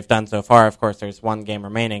how they've done so far. Of course, there's one game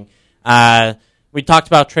remaining. We talked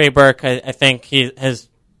about Trey Burke. I think his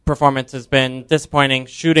performance has been disappointing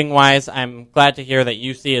shooting-wise. I'm glad to hear that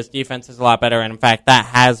you see his defense is a lot better, and in fact, that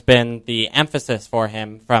has been the emphasis for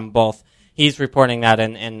him from both. He's reporting that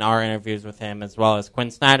in our interviews with him, as well as Quinn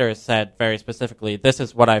Snyder has said very specifically, this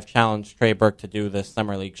is what I've challenged Trey Burke to do this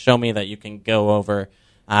Summer League. Show me that you can go over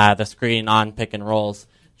the screen on pick and rolls.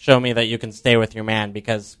 Show me that you can stay with your man,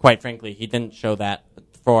 because, quite frankly, he didn't show that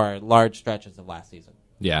for large stretches of last season.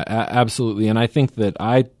 Yeah, absolutely. And I think that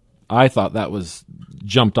I thought that was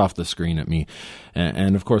jumped off the screen at me.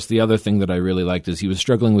 And of course, the other thing that I really liked is he was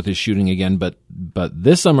struggling with his shooting again, but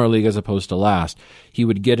this Summer League, as opposed to last, he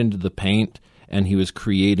would get into the paint and he was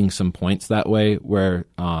creating some points that way, where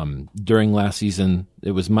during last season,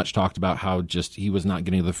 it was much talked about how just he was not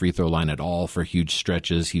getting to the free throw line at all for huge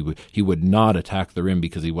stretches. He would not attack the rim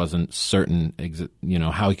because he wasn't certain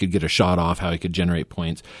how he could get a shot off, how he could generate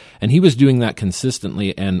points. And he was doing that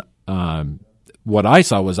consistently, and what I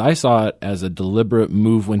saw it as a deliberate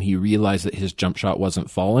move when he realized that his jump shot wasn't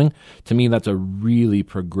falling. To me, that's a really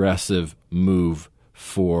progressive move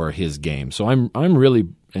for his game. So I'm really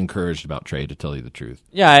encouraged about Trey, to tell you the truth.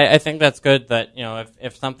 Yeah, I think that's good that,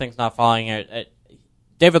 if something's not falling,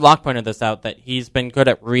 David Locke pointed this out, that he's been good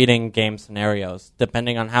at reading game scenarios.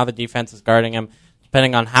 Depending on how the defense is guarding him,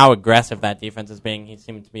 depending on how aggressive that defense is being, he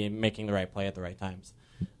seems to be making the right play at the right times.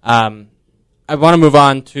 I want to move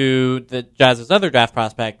on to the Jazz's other draft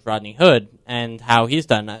prospect, Rodney Hood, and how he's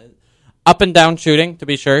done. Up and down shooting, to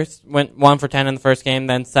be sure. Went 1 for 10 in the first game,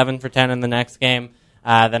 then 7 for 10 in the next game,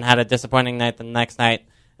 then had a disappointing night the next night.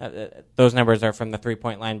 Those numbers are from the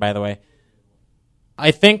three-point line, by the way.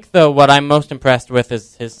 I think, though, what I'm most impressed with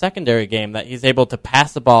is his secondary game, that he's able to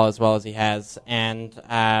pass the ball as well as he has and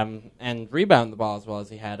rebound the ball as well as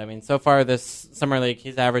he had. I mean, so far this Summer League,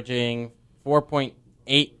 he's averaging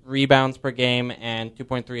 4.8 rebounds per game and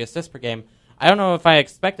 2.3 assists per game. I don't know if I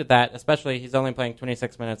expected that, especially he's only playing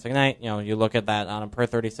 26 minutes a night. You look at that on a per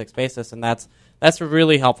 36 basis, and that's a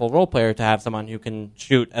really helpful role player to have someone who can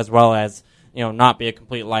shoot as well as not be a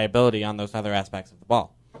complete liability on those other aspects of the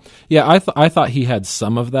ball. Yeah, I thought he had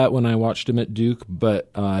some of that when I watched him at Duke, but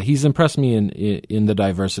he's impressed me in the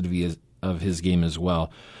diversity of his game as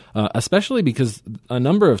well. Especially because a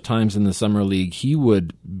number of times in the summer league, he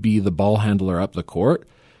would be the ball handler up the court,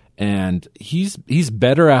 and he's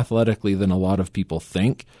better athletically than a lot of people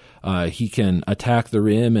think. He can attack the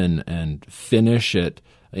rim and finish it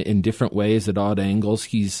in different ways at odd angles.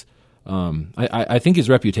 I think his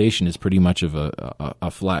reputation is pretty much of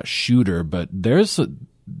a flat shooter, but there's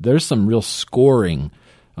some real scoring,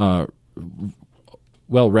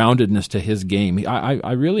 well-roundedness to his game.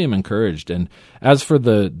 I really am encouraged. And as for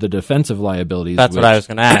the defensive liabilities, that's what I was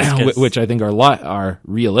going to ask, which I think are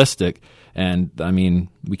realistic. And I mean,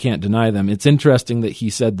 we can't deny them. It's interesting that he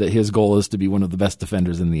said that his goal is to be one of the best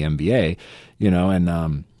defenders in the NBA,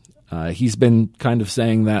 and he's been kind of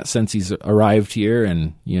saying that since he's arrived here,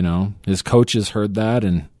 and his coach has heard that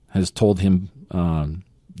and has told him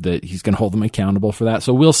that he's going to hold them accountable for that.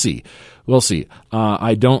 So we'll see.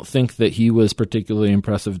 I don't think that he was particularly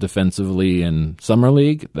impressive defensively in Summer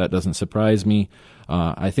League. That doesn't surprise me.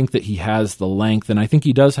 I think that he has the length, and I think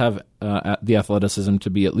he does have the athleticism to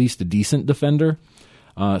be at least a decent defender.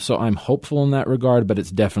 So I'm hopeful in that regard, but it's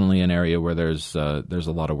definitely an area where there's a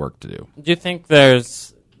lot of work to do. Do you think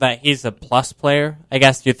that he's a plus player? I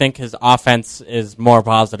guess, do you think his offense is more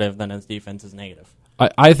positive than his defense is negative?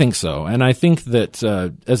 I think so, and I think that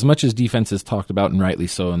as much as defense is talked about, and rightly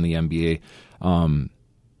so in the NBA,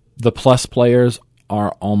 the plus players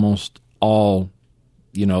are almost all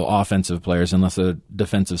offensive players, unless a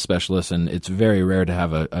defensive specialist, and it's very rare to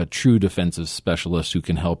have a true defensive specialist who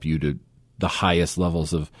can help you to the highest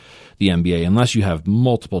levels of the NBA, unless you have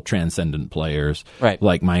multiple transcendent players, right,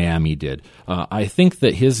 like Miami did. I think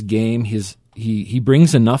that his game, he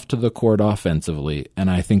brings enough to the court offensively,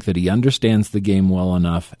 and I think that he understands the game well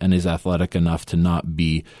enough and is athletic enough to not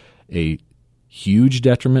be a huge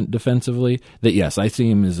detriment defensively, that yes, I see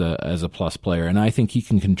him as a plus player, and I think he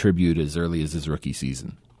can contribute as early as his rookie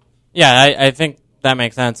season. Yeah, I think that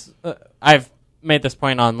makes sense. I've made this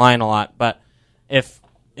point online a lot, but if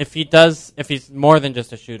he's more than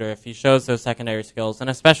just a shooter, if he shows those secondary skills, and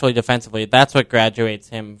especially defensively, that's what graduates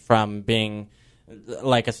him from being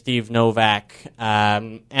like a Steve Novak,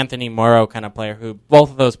 Anthony Morrow kind of player, who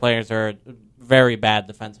both of those players are very bad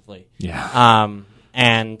defensively. Yeah.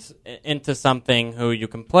 And into something who you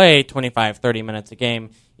can play 25, 30 minutes a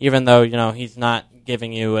game, even though, he's not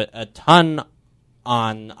giving you a ton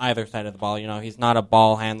on either side of the ball. He's not a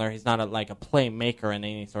ball handler. He's not like a playmaker in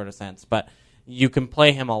any sort of sense, but you can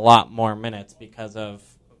play him a lot more minutes because of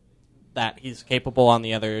that. He's capable on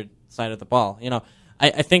the other side of the ball.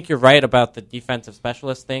 I think you're right about the defensive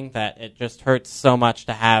specialist thing, that it just hurts so much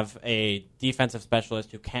to have a defensive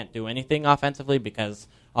specialist who can't do anything offensively because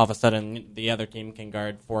all of a sudden the other team can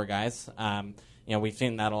guard four guys. We've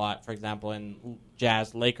seen that a lot, for example, in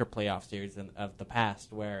Jazz-Laker playoff series of the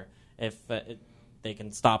past, where if they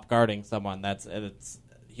can stop guarding someone, it's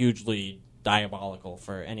hugely diabolical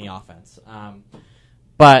for any offense.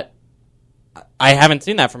 But I haven't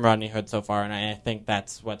seen that from Rodney Hood so far, and I think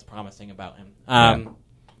that's what's promising about him.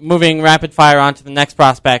 Moving rapid fire on to the next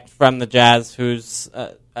prospect from the Jazz, who's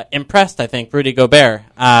impressed, I think, Rudy Gobert.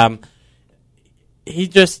 He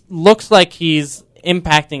just looks like he's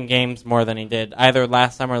impacting games more than he did either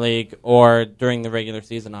last summer league or during the regular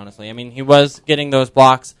season, honestly. I mean, he was getting those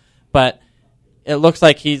blocks, but it looks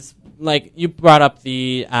like he's, like you brought up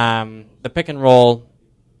the pick and roll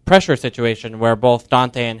pressure situation where both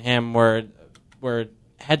Dante and him were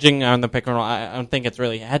hedging on the pick and roll. I don't think it's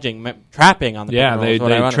really hedging, trapping on the pick and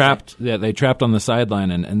roll. They trapped on the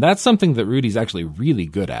sideline, and that's something that Rudy's actually really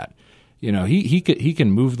good at. He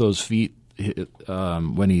can move those feet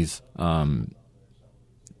when he's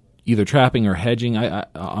either trapping or hedging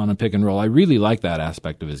on a pick and roll. I really like that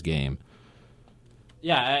aspect of his game.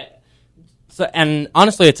 Yeah. And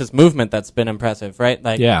honestly, it's his movement that's been impressive, right?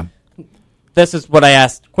 Yeah. This is what I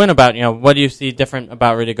asked Quinn about, what do you see different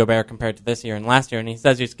about Rudy Gobert compared to this year and last year? And he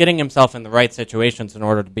says he's getting himself in the right situations in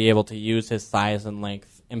order to be able to use his size and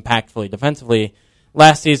length impactfully defensively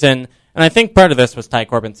last season. And I think part of this was Ty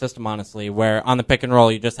Corbin's system, honestly, where on the pick and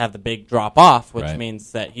roll you just have the big drop off, which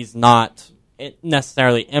means that he's not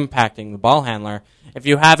necessarily impacting the ball handler. If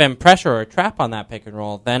you have him pressure or trap on that pick and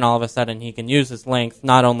roll, then all of a sudden he can use his length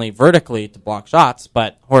not only vertically to block shots,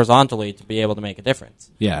 but horizontally to be able to make a difference.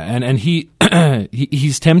 Yeah, and he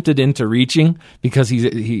he's tempted into reaching because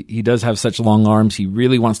he does have such long arms. He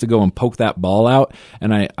really wants to go and poke that ball out,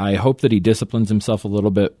 and I hope that he disciplines himself a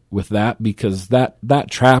little bit with that, because that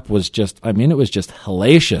trap was just, it was just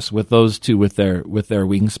hellacious with those two with their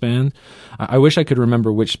wingspan. I wish I could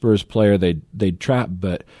remember which Spurs player they'd trap,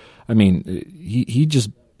 but he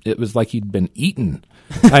it was like he'd been eaten.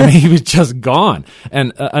 I mean, he was just gone.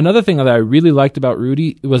 And another thing that I really liked about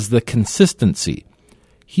Rudy was the consistency.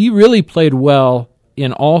 He really played well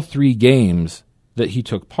in all 3 games that he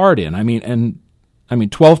took part in. I mean,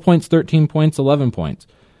 12 points, 13 points, 11 points,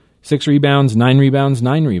 6 rebounds, 9 rebounds,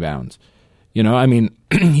 9 rebounds. You know, I mean,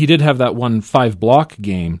 he did have that one 5-block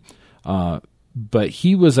game, but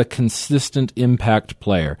he was a consistent impact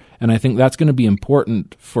player. And I think that's going to be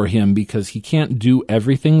important for him because he can't do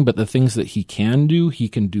everything, but the things that he can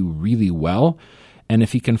do really well. And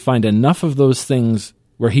if he can find enough of those things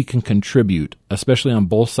where he can contribute, especially on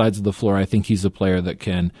both sides of the floor, I think he's a player that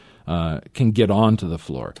can get onto the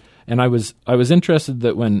floor. And I was interested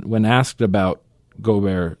that when asked about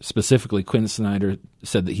Gobert specifically, Quinn Snyder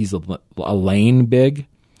said that he's a lane big,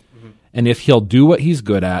 and if he'll do what he's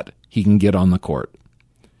good at, he can get on the court.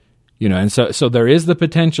 You know, and so there is the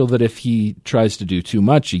potential that if he tries to do too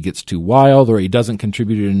much, he gets too wild, or he doesn't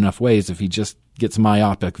contribute in enough ways. If he just gets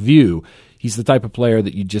myopic view, he's the type of player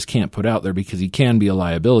that you just can't put out there because he can be a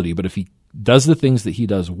liability. But if he does the things that he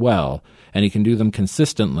does well, and he can do them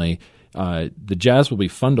consistently, the Jazz will be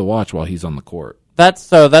fun to watch while he's on the court. That's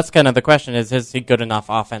kind of the question: is he good enough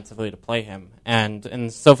offensively to play him?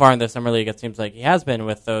 And so far in the summer league, it seems like he has been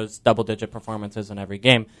with those double-digit performances in every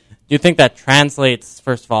game. Do you think that translates,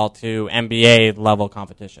 first of all, to NBA level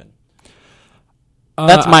competition?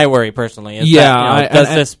 That's my worry personally. Does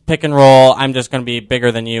this pick and roll? I'm just going to be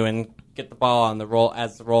bigger than you and get the ball on the roll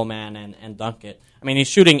as the roll man and dunk it. I mean, he's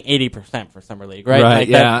shooting 80% for summer league, right? Right.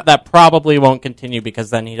 Yeah. That probably won't continue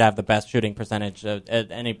because then he'd have the best shooting percentage of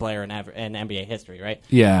any player in NBA history, right?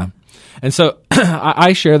 Yeah, and so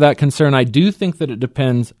I share that concern. I do think that it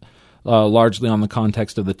depends largely on the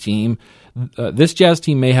context of the team. This Jazz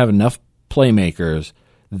team may have enough playmakers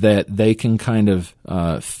that they can kind of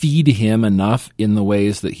feed him enough in the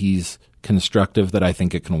ways that he's constructive that I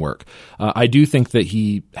think it can work. I do think that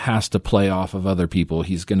he has to play off of other people.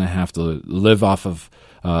 He's going to have to live off of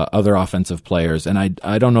other offensive players, and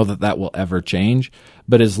I don't know that will ever change.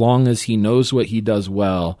 But as long as he knows what he does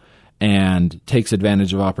well and takes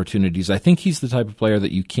advantage of opportunities, I think he's the type of player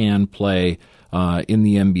that you can play in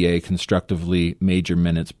the NBA constructively, major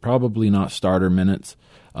minutes, probably not starter minutes,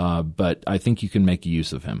 but I think you can make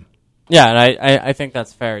use of him. Yeah, and I think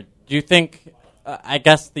that's fair. Do you think... I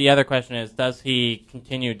guess the other question is, does he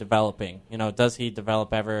continue developing? You know, does he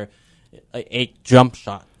develop ever a jump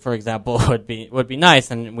shot, for example, would be nice,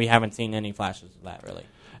 and we haven't seen any flashes of that, really.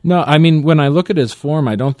 No, I mean, when I look at his form,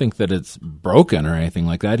 I don't think that it's broken or anything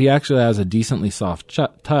like that. He actually has a decently soft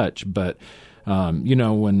touch, but, you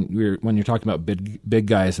know, when you're talking about big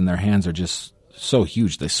guys and their hands are just so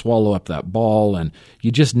huge, they swallow up that ball, and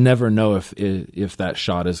you just never know if that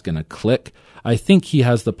shot is going to click. I think he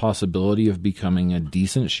has the possibility of becoming a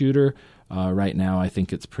decent shooter. Right now, I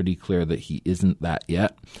think it's pretty clear that he isn't that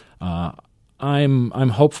yet. I'm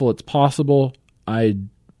hopeful it's possible. I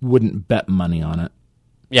wouldn't bet money on it.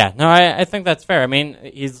 Yeah, no, I think that's fair. I mean,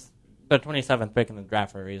 he's the 27th pick in the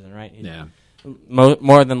draft for a reason, right? He's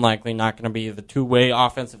more than likely not going to be the two-way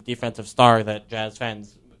offensive defensive star that Jazz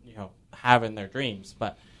fans, you know, have in their dreams,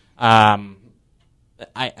 but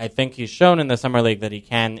I think he's shown in the summer league that he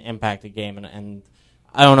can impact a game, and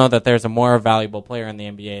I don't know that there's a more valuable player in the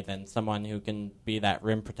NBA than someone who can be that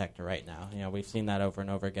rim protector right now. You know, we've seen that over and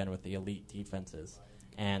over again with the elite defenses,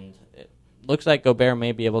 and it looks like Gobert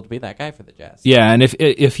may be able to be that guy for the Jazz. Yeah, and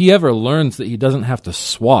if he ever learns that he doesn't have to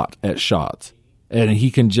swat at shots, and he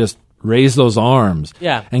can just raise those arms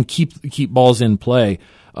and keep balls in play,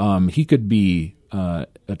 he could be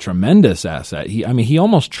a tremendous asset. He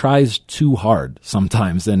almost tries too hard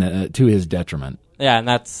sometimes, and to his detriment. Yeah, and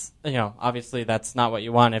that's, you know, obviously that's not what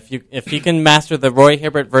you want. If he can master the Roy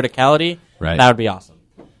Hibbert verticality, that would be awesome.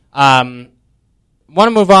 Want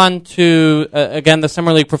to move on to again the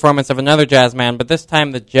summer league performance of another Jazz man, but this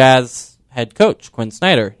time the Jazz head coach Quinn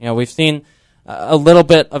Snyder. You know, we've seen a little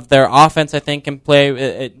bit of their offense, I think, in play.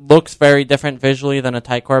 It looks very different visually than a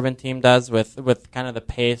Ty Corbin team does with kind of the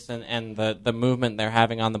pace and the movement they're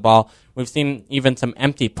having on the ball. We've seen even some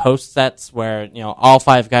empty post sets where, you know, all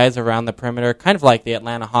five guys around the perimeter, kind of like the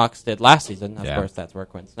Atlanta Hawks did last season. Of course, that's where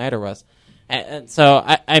Quinn Snyder was. And so,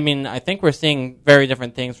 I think we're seeing very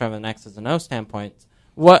different things from an X's and O standpoint.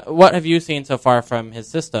 What have you seen so far from his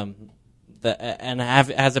system?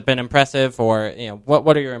 Has it been impressive, or, you know,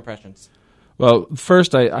 what are your impressions? Well,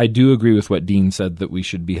 first, I do agree with what Dean said, that we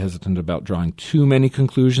should be hesitant about drawing too many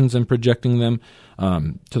conclusions and projecting them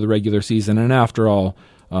to the regular season. And after all,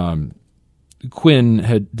 Quinn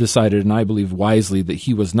had decided, and I believe wisely, that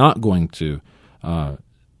he was not going to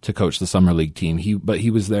coach the summer league team. But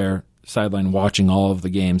he was there sideline watching all of the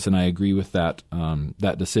games, and I agree with that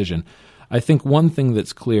that decision. I think one thing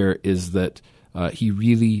that's clear is that he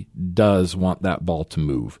really does want that ball to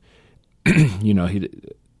move.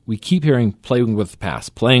 We keep hearing playing with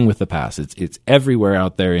the pass. It's everywhere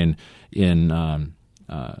out there in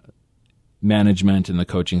management and the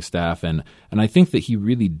coaching staff, and I think that he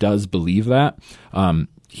really does believe that.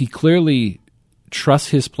 He clearly trusts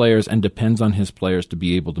his players and depends on his players to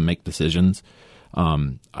be able to make decisions,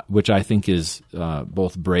 which I think is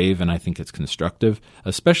both brave and I think it's constructive,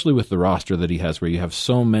 especially with the roster that he has, where you have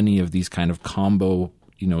so many of these kind of combo,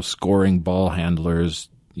 scoring ball handlers.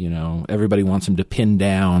 Everybody wants him to pin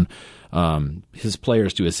down his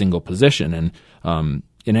players to a single position. And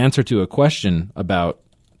in answer to a question about,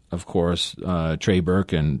 of course, Trey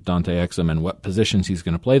Burke and Dante Exum and what positions he's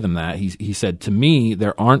going to play them at, he said, to me,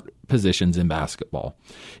 there aren't positions in basketball.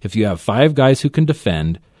 If you have 5 guys who can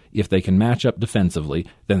defend, if they can match up defensively,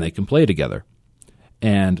 then they can play together.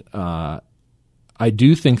 And I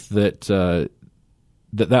do think that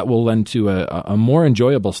that will lend to a more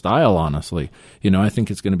enjoyable style, honestly. I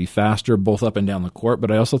think it's going to be faster both up and down the court,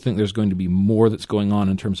 but I also think there's going to be more that's going on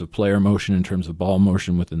in terms of player motion, in terms of ball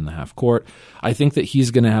motion within the half court. I think that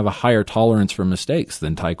he's going to have a higher tolerance for mistakes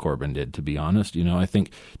than Ty Corbin did, to be honest. I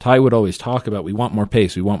think Ty would always talk about, we want more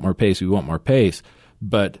pace, we want more pace, we want more pace.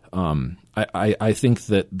 But I think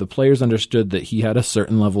that the players understood that he had a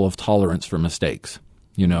certain level of tolerance for mistakes.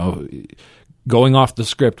 Going off the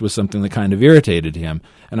script was something that kind of irritated him,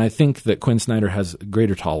 and I think that Quinn Snyder has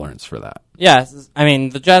greater tolerance for that. Yes, I mean,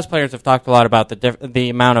 the Jazz players have talked a lot about the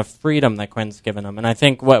amount of freedom that Quinn's given them, and I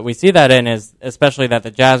think what we see that in is especially that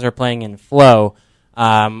the Jazz are playing in flow,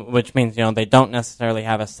 which means they don't necessarily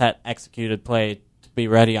have a set executed play to be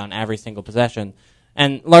ready on every single possession,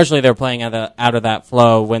 and largely they're playing out of that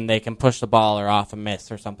flow when they can push the ball or off a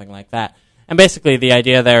miss or something like that. And basically the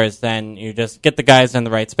idea there is then you just get the guys in the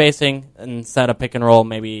right spacing and set a pick and roll,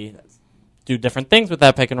 maybe do different things with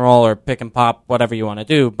that pick and roll or pick and pop, whatever you want to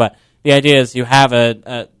do. But the idea is you have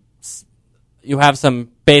you have some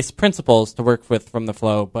base principles to work with from the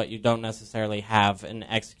flow, but you don't necessarily have an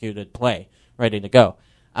executed play ready to go.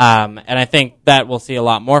 And I think that we'll see a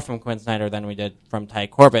lot more from Quinn Snyder than we did from Ty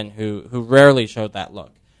Corbin, who rarely showed that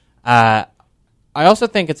look. I also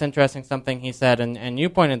think it's interesting something he said, and you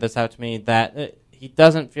pointed this out to me, that he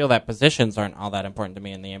doesn't feel that positions aren't all that important to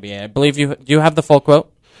me in the NBA. I believe do you have the full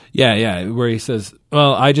quote? Yeah, where he says,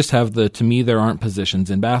 well, I just have to me there aren't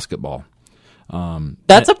positions in basketball.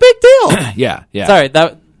 That's a big deal. Yeah. Sorry,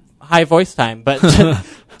 that high voice time, but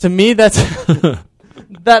to me that's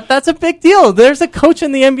that's a big deal. There's a coach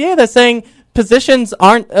in the NBA that's saying positions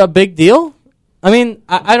aren't a big deal. I mean,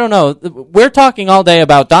 I don't know. We're talking all day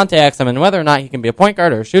about Dante Exum and whether or not he can be a point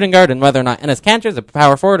guard or a shooting guard, and whether or not Enes Kanter is a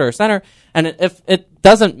power forward or a center. And if it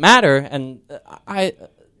doesn't matter, and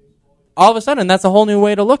all of a sudden that's a whole new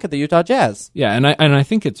way to look at the Utah Jazz. Yeah, and I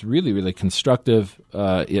think it's really, really constructive.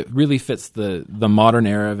 It really fits the modern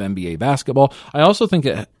era of NBA basketball. I also think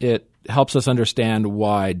it helps us understand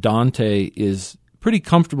why Dante is pretty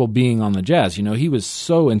comfortable being on the Jazz. He was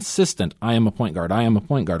so insistent, I am a point guard, I am a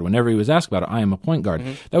point guard. Whenever he was asked about it, I am a point guard.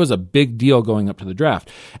 Mm-hmm. That was a big deal going up to the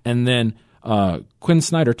draft. And then Quinn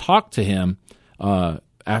Snyder talked to him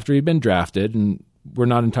after he'd been drafted, and we're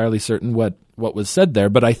not entirely certain what was said there,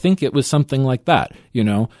 but I think it was something like that,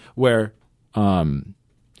 where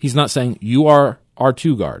he's not saying, you are our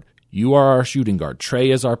 2 guard, you are our shooting guard,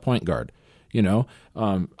 Trey is our point guard.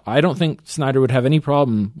 I don't think Snyder would have any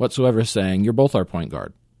problem whatsoever saying you're both our point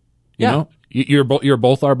guard. You're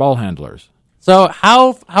both our ball handlers. So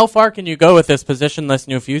how far can you go with this positionless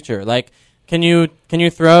new future? Like, can you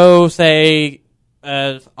throw, say,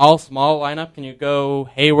 all small lineup? Can you go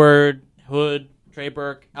Hayward, Hood, Trey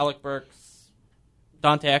Burke, Alec Burks,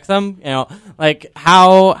 Dante Exum?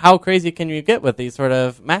 How crazy can you get with these sort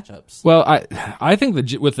of matchups? Well, I think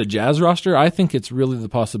with the Jazz roster, I think it's really the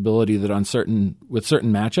possibility that with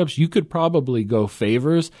certain matchups, you could probably go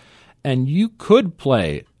Favors, and you could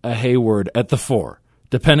play a Hayward at the 4,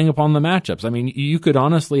 depending upon the matchups. I mean, you could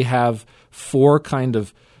honestly have 4 kind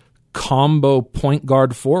of combo point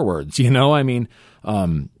guard forwards. I mean,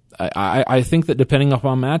 I think that depending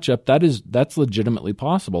upon matchup, that's legitimately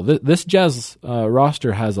possible. This Jazz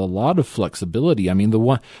roster has a lot of flexibility. I mean, the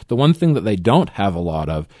one thing that they don't have a lot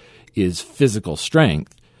of is physical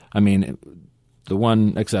strength. I mean, the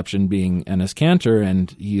one exception being Enes Kanter,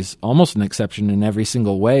 and he's almost an exception in every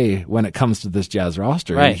single way when it comes to this Jazz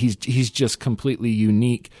roster. Right. He's just completely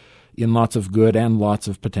unique in lots of good and lots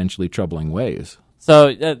of potentially troubling ways.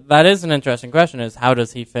 So that is an interesting question, is how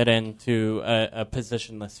does he fit into a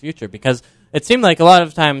positionless future? Because it seemed like a lot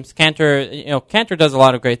of times Cantor does a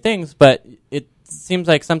lot of great things, but it seems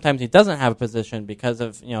like sometimes he doesn't have a position because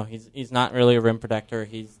of, he's not really a rim protector.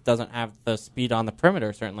 He doesn't have the speed on the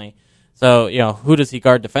perimeter, certainly. So, who does he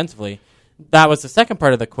guard defensively? That was the second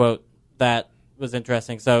part of the quote that was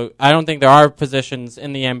interesting. So I don't think there are positions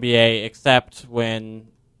in the NBA except when,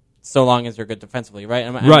 so long as you're good defensively, right?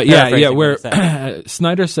 Right, yeah. Where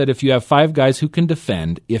Snyder said if you have 5 guys who can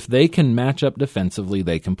defend, if they can match up defensively,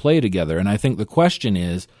 they can play together. And I think the question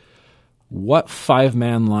is, what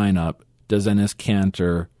 5-man lineup does Enes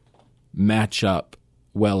Kanter match up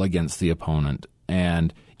well against the opponent?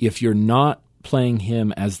 And if you're not playing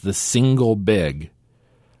him as the single big,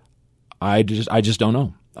 I just don't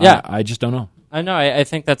know. Yeah. I just don't know. I know. I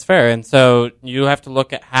think that's fair. And so you have to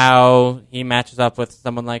look at how he matches up with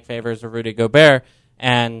someone like Favors or Rudy Gobert.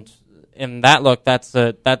 And in that look, that's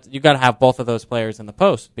you got to have both of those players in the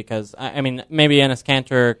post, because maybe Enes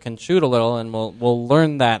Kanter can shoot a little, and we'll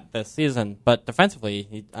learn that this season. But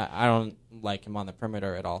defensively, I don't like him on the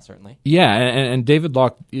perimeter at all. Certainly. Yeah, and David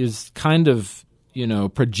Locke is kind of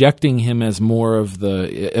projecting him as more of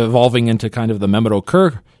the evolving into kind of the Mehmet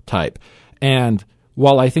Okur type, and.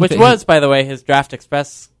 While I think which was, by the way, his Draft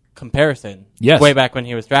Express comparison way back when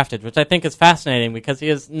he was drafted, which I think is fascinating because he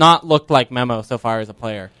has not looked like Memo so far as a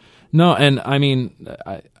player. No, and I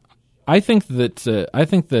think that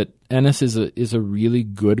Enes is a really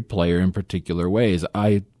good player in particular ways.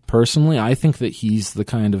 I think that he's the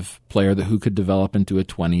kind of player who could develop into a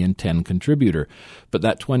 20 and 10 contributor. But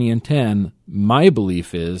that 20 and 10, my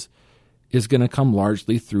belief is going to come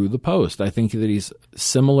largely through the post. I think that he's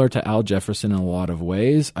similar to Al Jefferson in a lot of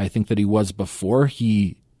ways. I think that he was before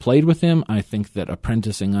he played with him. I think that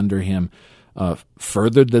apprenticing under him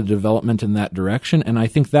furthered the development in that direction. And I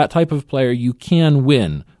think that type of player, you can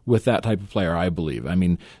win with that type of player, I believe.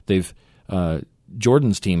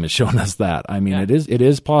 Jordan's team has shown us that. It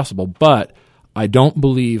is possible, but I don't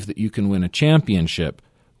believe that you can win a championship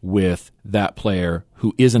with that player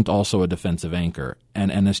who isn't also a defensive anchor, and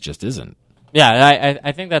Enes just isn't. Yeah,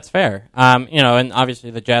 I think that's fair. And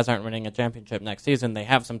obviously the Jazz aren't winning a championship next season. They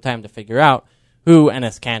have some time to figure out who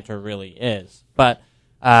Enes Kanter really is. But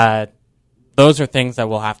those are things that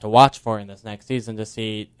we'll have to watch for in this next season to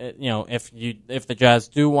see, if the Jazz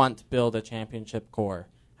do want to build a championship core,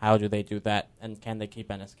 how do they do that, and can they keep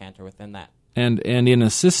Enes Kanter within that? And in a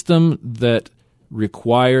system that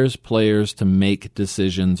requires players to make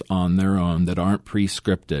decisions on their own that aren't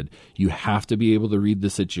pre-scripted. You have to be able to read the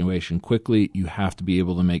situation quickly. You have to be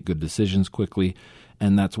able to make good decisions quickly.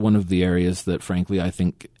 And that's one of the areas that, frankly, I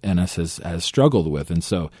think Enes has struggled with. And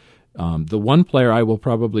so the one player I will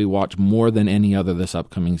probably watch more than any other this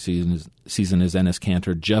upcoming season is Enes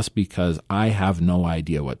Kanter, just because I have no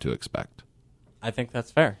idea what to expect. I think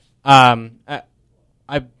that's fair. I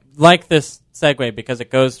like this segue because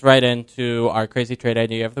it goes right into our crazy trade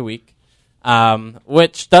idea of the week,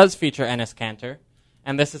 which does feature Enes Kanter.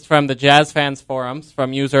 And this is from the Jazz Fans Forums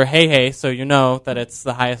from user Hey, so you know that it's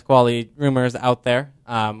the highest quality rumors out there.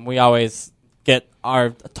 We always get our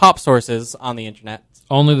top sources on the internet.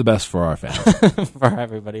 Only the best for our fans. For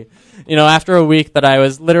everybody. After a week that I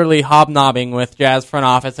was literally hobnobbing with Jazz front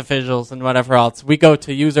office officials and whatever else, we go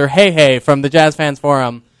to user Hey from the Jazz Fans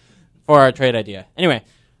Forum for our trade idea. Anyway,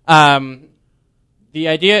 the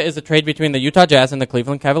idea is a trade between the Utah Jazz and the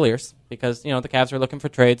Cleveland Cavaliers because, the Cavs are looking for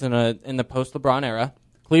trades in the post-LeBron era.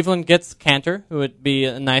 Cleveland gets Kanter, who would be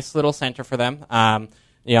a nice little center for them.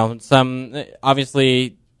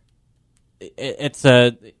 Obviously,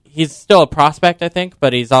 he's still a prospect, I think,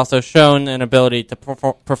 but he's also shown an ability to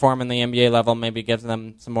perform in the NBA level, maybe gives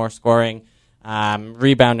them some more scoring.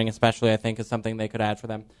 Rebounding especially, I think, is something they could add for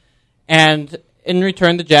them. And in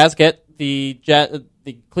return, the Jazz get the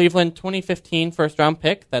Cleveland 2015 first-round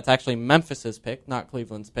pick. That's actually Memphis's pick, not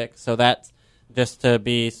Cleveland's pick. So that's, just to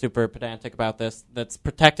be super pedantic about this, that's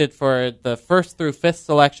protected for the 1st through 5th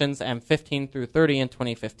selections and 15 through 30 in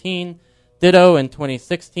 2015, ditto in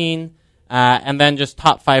 2016, and then just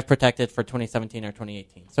top 5 protected for 2017 or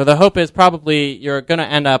 2018. So the hope is probably you're going to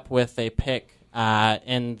end up with a pick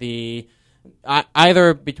in the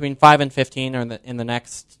either between 5 and 15 or in the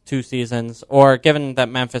next 2 seasons, or given that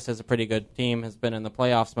Memphis is a pretty good team, has been in the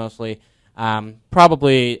playoffs mostly,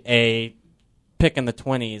 probably a pick in the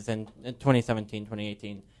 20s in 2017,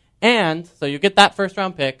 2018. And so you get that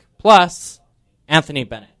first-round pick plus Anthony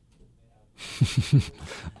Bennett.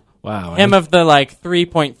 Wow. Him of the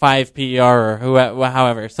 3.5 PER or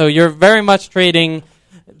however. So you're very much trading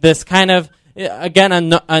this kind of, again,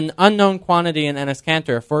 an unknown quantity in Enes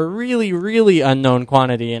Kanter for a really, really unknown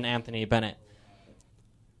quantity in Anthony Bennett.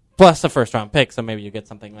 plus a first-round pick, so maybe you get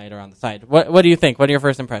something later on the side. What do you think? What are your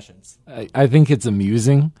first impressions? I think it's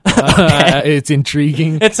amusing. It's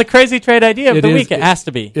intriguing. It's a crazy trade idea of the week. It has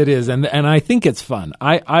to be. It is, and I think it's fun.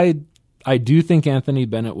 I do think Anthony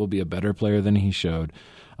Bennett will be a better player than he showed.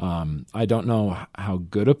 I don't know how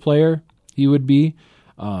good a player he would be.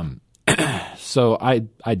 So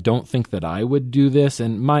I don't think that I would do this.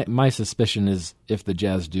 And my suspicion is if the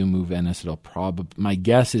Jazz do move Ennis, my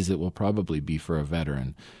guess is it will probably be for a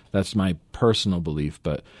veteran. That's my personal belief.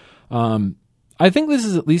 But I think this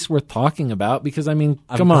is at least worth talking about because, I mean,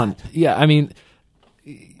 come on. Yeah, I mean,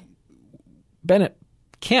 Bennett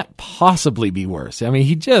can't possibly be worse. I mean,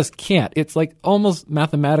 he just can't. It's like almost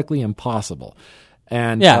mathematically impossible.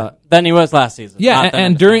 And than he was last season. Yeah,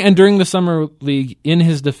 and during the summer league, in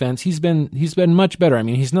his defense, he's been much better. I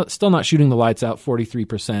mean, he's still not shooting the lights out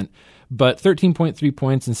 43%, but 13.3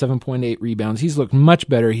 points and 7.8 rebounds. He's looked much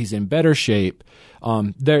better. He's in better shape.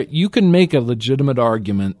 You can make a legitimate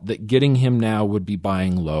argument that getting him now would be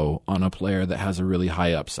buying low on a player that has a really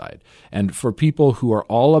high upside. And for people who are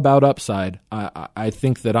all about upside, I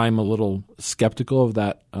think that I'm a little skeptical of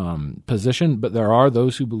that position. But there are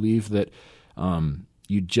those who believe that.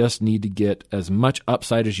 You just need to get as much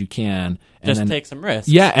upside as you can, and then take some risks.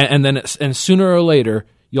 Yeah, and sooner or later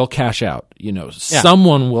you'll cash out.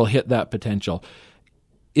 Someone will hit that potential.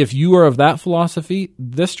 If you are of that philosophy,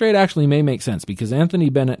 this trade actually may make sense because Anthony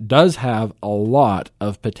Bennett does have a lot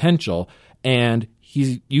of potential, and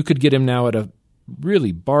you could get him now at a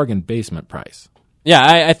really bargain basement price.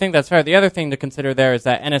 Yeah, I think that's fair. The other thing to consider there is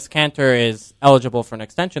that Enes Kanter is eligible for an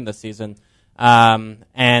extension this season.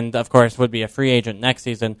 And of course would be a free agent next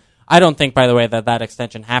season. I don't think, by the way, that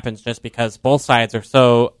extension happens just because both sides are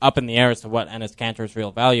so up in the air as to what Enes Kanter's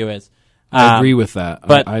real value is. I agree with that.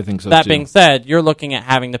 But I think so that too. being said, you're looking at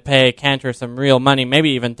having to pay Kanter some real money,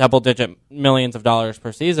 maybe even double-digit millions of dollars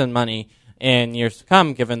per season money in years to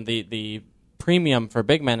come, given the premium for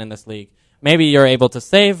big men in this league. Maybe you're able to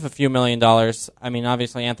save a few $1 million. I mean,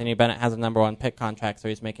 obviously Anthony Bennett has a number one pick contract, so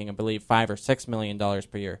he's making, I believe, $5 or $6 million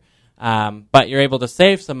per year. But you're able to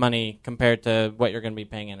save some money compared to what you're going to be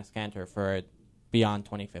paying Enes Kanter for beyond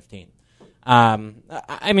 2015.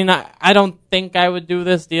 I mean, I don't think I would do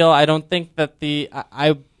this deal. I don't think that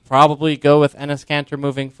I probably go with Enes Kanter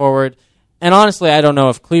moving forward. And honestly, I don't know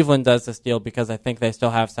if Cleveland does this deal because I think they still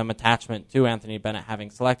have some attachment to Anthony Bennett having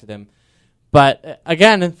selected him. But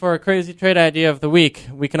again, for a crazy trade idea of the week,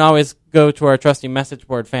 we can always go to our trusty message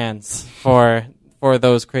board fans for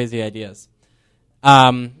those crazy ideas.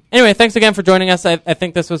 Anyway, thanks again for joining us. I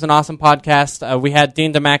think this was an awesome podcast. We had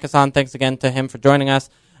Dean DeMakis on. Thanks again to him for joining us.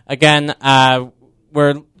 Again,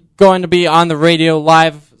 we're going to be on the radio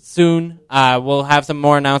live soon. We'll have some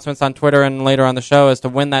more announcements on Twitter and later on the show as to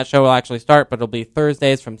when that show will actually start, but it'll be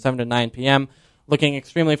Thursdays from 7 to 9 p.m. Looking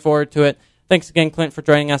extremely forward to it. Thanks again, Clint, for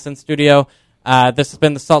joining us in studio. This has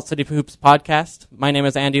been the Salt City Hoops podcast. My name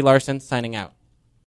is Andy Larsen, signing out.